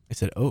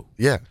said, oh.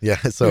 Yeah.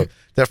 So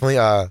definitely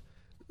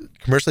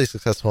commercially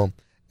successful.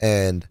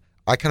 And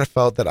I kind of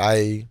felt that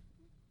I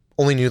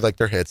only knew like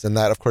their hits. And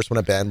that, of course, when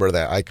a band were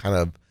that I kind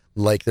of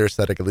like their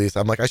aesthetic at least,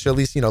 I'm like, I should at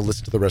least,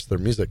 listen to the rest of their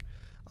music.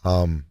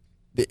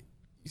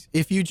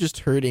 If you just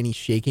heard any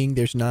shaking,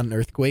 there's not an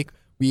earthquake.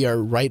 We are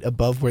right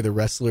above where the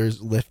wrestlers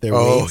lift their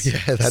weights. Oh,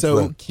 yeah. That's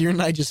so Kieran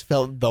and I just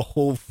felt the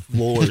whole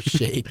floor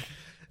shake.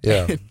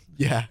 Yeah.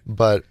 Yeah.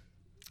 But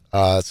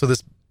so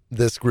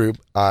this group,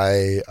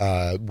 I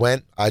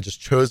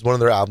just chose one of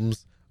their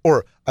albums,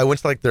 or I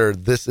went to like their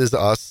This Is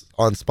Us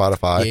on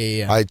Spotify.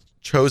 Yeah. I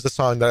chose the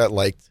song that I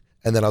liked,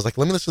 and then I was like,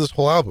 let me listen to this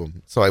whole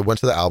album. So I went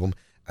to the album,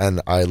 and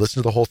I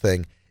listened to the whole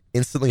thing,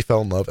 instantly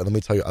fell in love. And let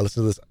me tell you, I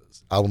listened to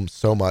this album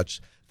so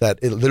much that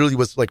it literally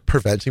was like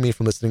preventing me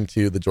from listening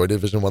to the Joy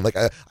Division one. Like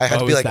I had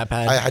to be like,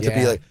 I had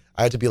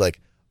to be like,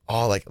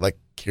 oh, like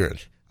Kieran,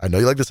 I know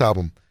you like this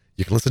album.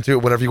 You can listen to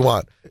it whenever you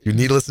want. You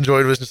need to listen to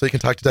Joy Division so you can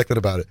talk to Declan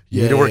about it.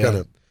 You need to work on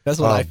it. That's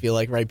what I feel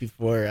like right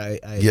before I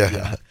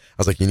I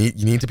was like, you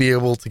need to be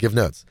able to give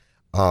notes.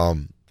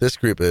 This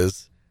group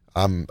is,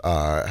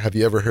 have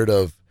you ever heard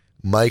of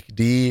Mike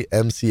D,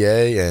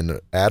 MCA, and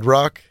Ad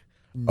Rock,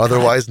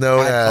 otherwise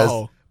known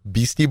as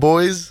Beastie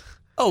Boys?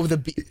 Oh,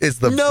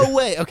 no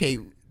way. Okay.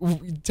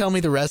 Tell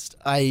me the rest.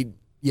 Oh,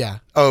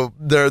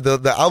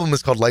 the album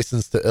is called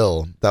License to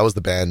Ill. That was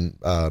the band,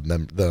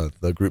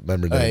 the group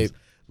member names.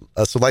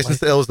 So License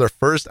to Ill is their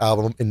first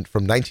album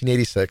from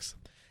 1986,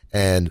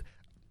 and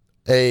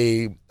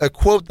a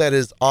quote that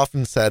is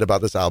often said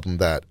about this album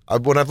that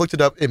when I've looked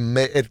it up,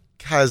 it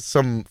has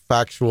some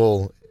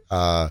factual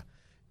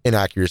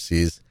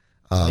inaccuracies,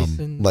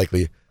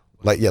 likely.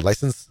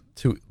 Licensed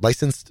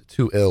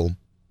to Ill.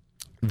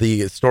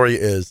 The story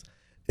is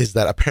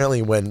that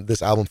apparently when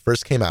this album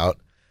first came out,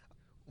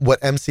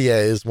 what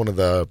MCA is, one of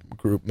the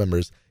group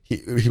members, he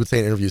would say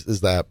in interviews,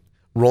 is that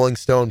Rolling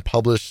Stone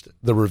published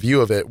the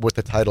review of it with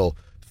the title,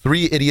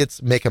 3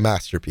 Idiots Make a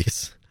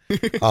Masterpiece.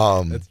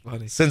 That's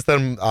funny. Since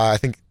then, I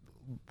think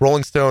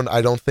Rolling Stone,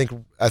 I think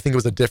it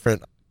was a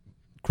different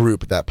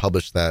group that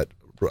published that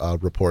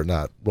report,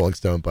 not Rolling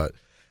Stone, but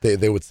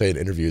they would say in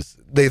interviews,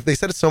 they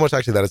said it so much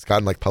actually that it's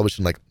gotten like published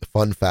in like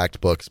fun fact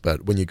books,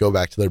 but when you go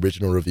back to the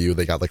original review,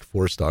 they got like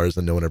 4 stars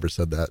and no one ever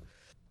said that.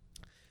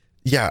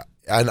 Yeah,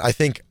 and I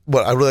think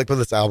what I really like about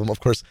this album, of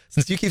course,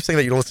 since you keep saying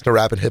that you don't listen to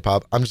rap and hip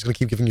hop, I'm just going to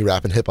keep giving you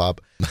rap and hip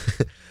hop.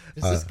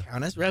 Does this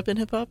count as rap and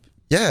hip hop?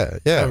 Yeah.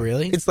 Oh,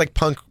 really? It's like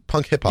punk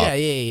hip hop.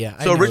 Yeah.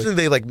 So originally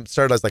they like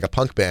started as like a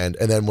punk band,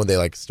 and then when they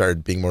like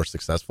started being more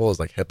successful as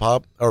like hip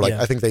hop, or like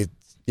I think they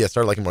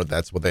started liking more.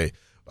 That's what they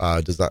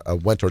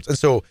went towards. And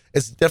so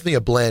it's definitely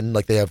a blend.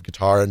 Like they have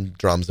guitar and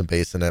drums and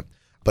bass in it,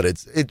 but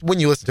it's when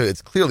you listen to it,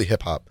 it's clearly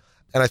hip hop.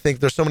 And I think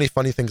there's so many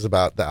funny things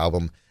about the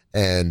album,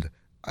 and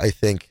I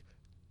think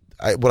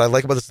what I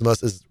like about this the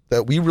most is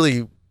that we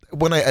really,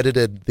 when I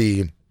edited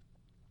the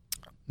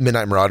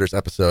Midnight Marauders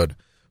episode,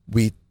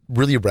 we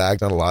really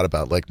bragged on a lot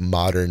about like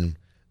modern,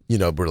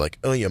 we're like,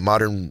 oh yeah,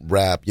 modern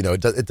rap,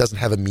 it doesn't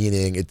have a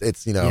meaning.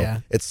 It's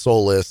it's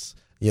soulless,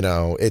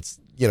 it's,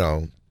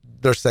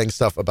 they're saying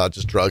stuff about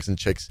just drugs and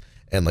chicks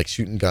and like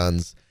shooting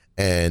guns.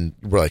 And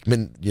we're like,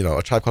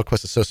 A Tribe Called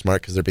Quest is so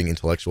smart because they're being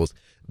intellectuals.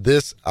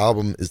 This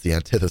album is the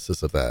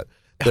antithesis of that.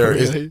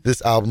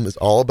 This album is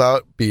all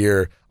about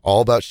beer,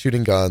 all about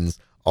shooting guns,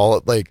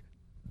 all like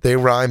they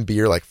rhyme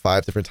beer like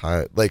 5 different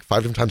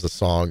times, a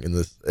song in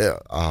this.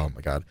 Oh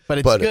my god! But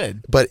it's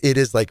good. But it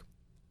is like,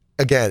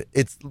 again,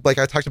 it's like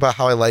I talked about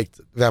how I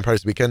liked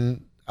Vampire's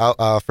Weekend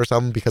first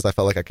album because I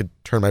felt like I could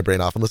turn my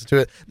brain off and listen to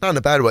it. Not in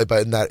a bad way,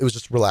 but in that it was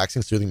just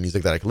relaxing, soothing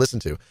music that I could listen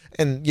to.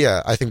 And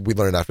yeah, I think we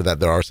learned after that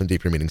there are some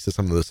deeper meanings to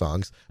some of the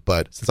songs.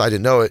 But since I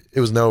didn't know it, it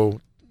was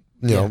no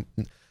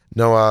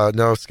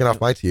skin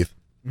off my teeth.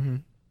 Mm-hmm.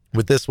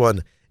 With this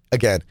one,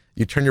 again,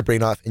 you turn your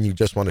brain off and you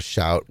just want to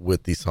shout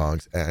with these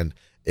songs. And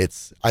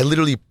I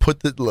literally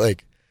put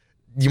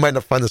you might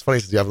not find this funny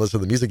since you haven't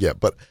listened to the music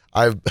yet, but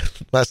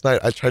last night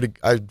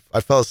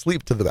I fell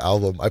asleep to the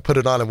album. I put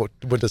it on and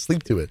went to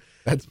sleep to it.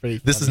 That's pretty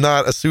funny. This is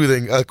not a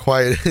soothing,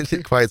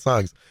 quiet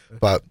songs,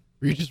 but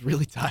were you just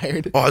really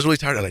tired? I was really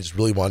tired and I just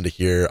really wanted to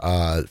hear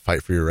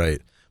Fight for Your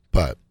Right.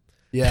 But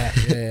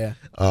yeah.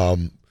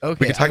 Okay,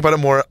 we can talk about it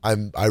more.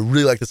 I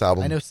really like this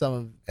album. I know some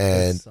of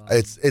and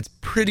it's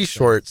pretty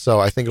short, so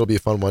I think it'll be a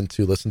fun one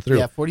to listen through.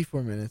 Yeah,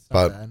 44 minutes.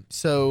 Not bad.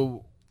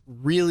 So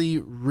really,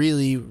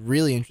 really,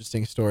 really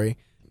interesting story.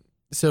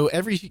 So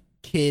every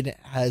kid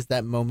has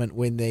that moment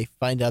when they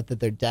find out that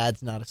their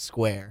dad's not a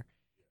square.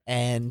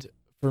 And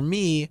for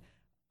me,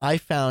 I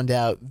found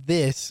out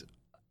this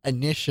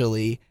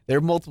initially. There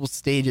are multiple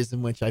stages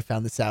in which I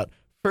found this out.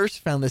 First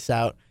found this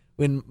out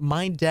when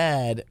my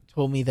dad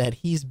told me that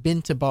he's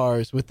been to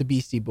bars with the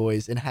Beastie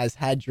Boys and has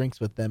had drinks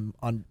with them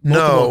on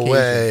multiple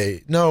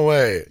occasions. No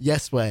way.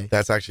 Yes way.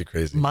 That's actually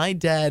crazy. My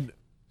dad,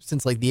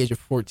 since like the age of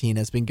 14,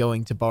 has been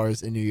going to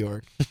bars in New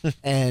York.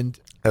 And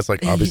that's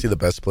like obviously the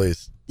best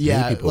place to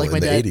meet people like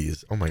in the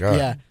 80s. Oh my God.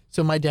 Yeah.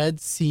 So my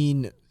dad's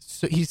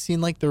he's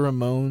seen like the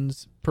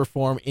Ramones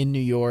perform in New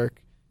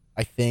York,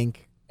 I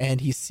think. And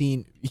he's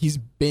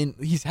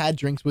had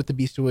drinks with the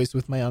Beastie Boys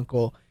with my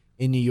uncle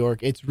in New York.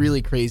 It's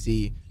really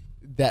crazy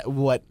that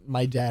what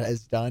my dad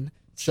has done.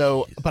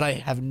 So, but I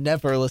have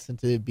never listened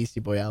to Beastie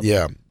Boy album.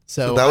 Yeah.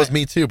 So that was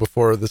me too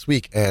before this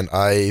week, and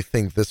I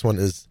think this one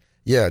is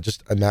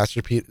just a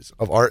masterpiece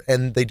of art.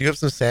 And they do have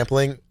some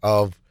sampling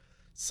of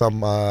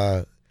some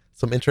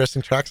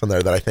interesting tracks on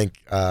there that I think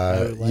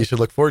you should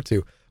look forward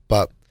to.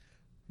 But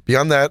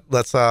beyond that,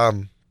 let's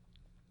kind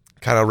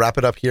of wrap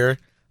it up here.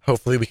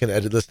 Hopefully, we can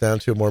edit this down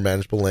to a more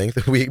manageable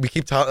length. We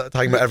keep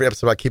talking about every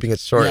episode about keeping it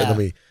short, and then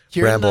we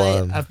Kieran ramble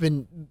and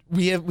on.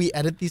 We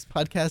edit these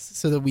podcasts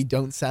so that we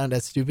don't sound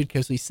as stupid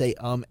because we say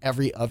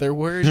every other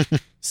word.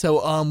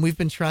 So we've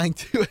been trying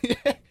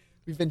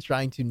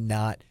to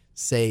not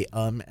say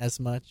as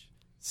much,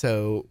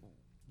 so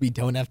we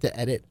don't have to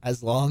edit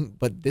as long.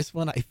 But this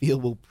one I feel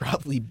will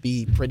probably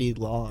be pretty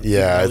long.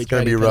 Yeah, it's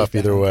gonna be rough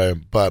either way,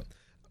 but.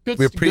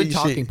 We appreciate good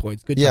talking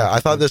points. I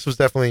thought this was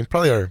definitely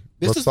probably our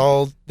most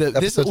solid episode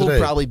This will today.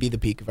 probably be the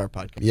peak of our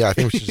podcast. Yeah, I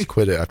think we should just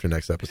quit it after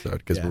next episode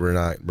because we're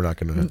not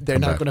going to. They're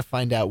not going to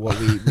find out what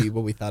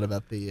we thought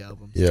about the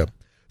album. Yeah.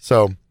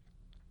 So,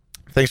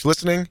 thanks for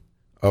listening.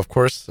 Of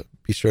course,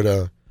 be sure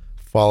to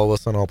follow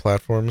us on all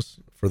platforms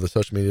for the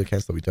social media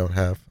accounts that we don't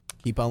have.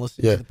 Keep on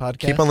listening to the podcast.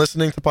 Keep on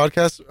listening to the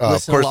podcast. Listen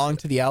of course, along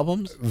to the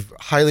albums.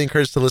 Highly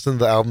encouraged to listen to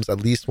the albums at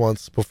least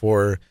once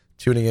before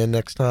tuning in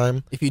next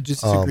time. If you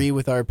disagree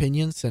with our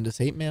opinions, send us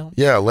hate mail.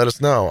 Yeah, let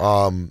us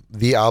know.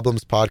 The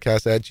albums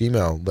podcast at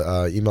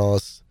Gmail. Email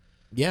us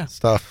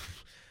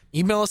stuff.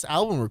 Email us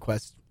album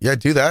requests. Yeah,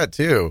 do that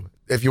too.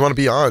 If you want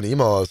to be on,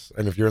 email us.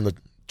 And if you're in the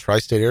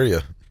tri-state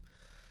area.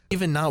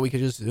 Even not, we could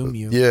just Zoom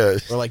you. Yeah.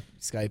 Or like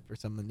Skype or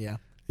something, yeah.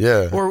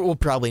 Yeah. Or we'll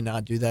probably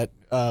not do that.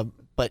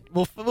 But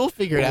we'll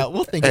figure it out.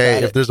 We'll think about it.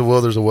 Hey, if there's a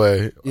will, there's a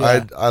way.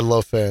 Yeah. I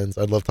love fans.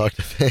 I'd love talking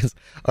to fans.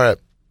 All right.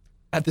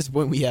 At this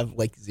point, we have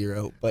like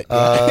 0, but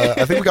I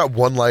think we got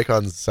 1 like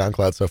on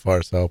SoundCloud so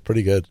far, so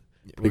pretty good.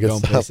 We're going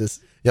stuff. places.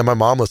 Yeah, my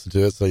mom listened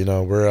to it, so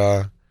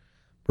we're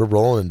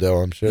rolling in dough,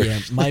 I'm sure. Yeah,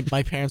 my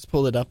parents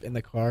pulled it up in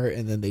the car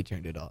and then they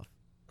turned it off.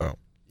 Oh,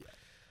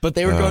 but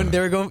they were going.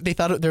 They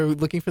thought they were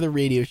looking for the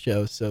radio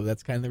show, so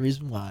that's kind of the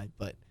reason why.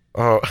 But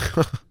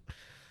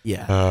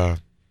yeah,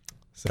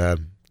 sad.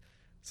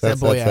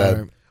 Boy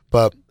hour.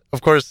 But of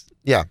course,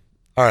 yeah.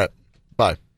 All right, bye.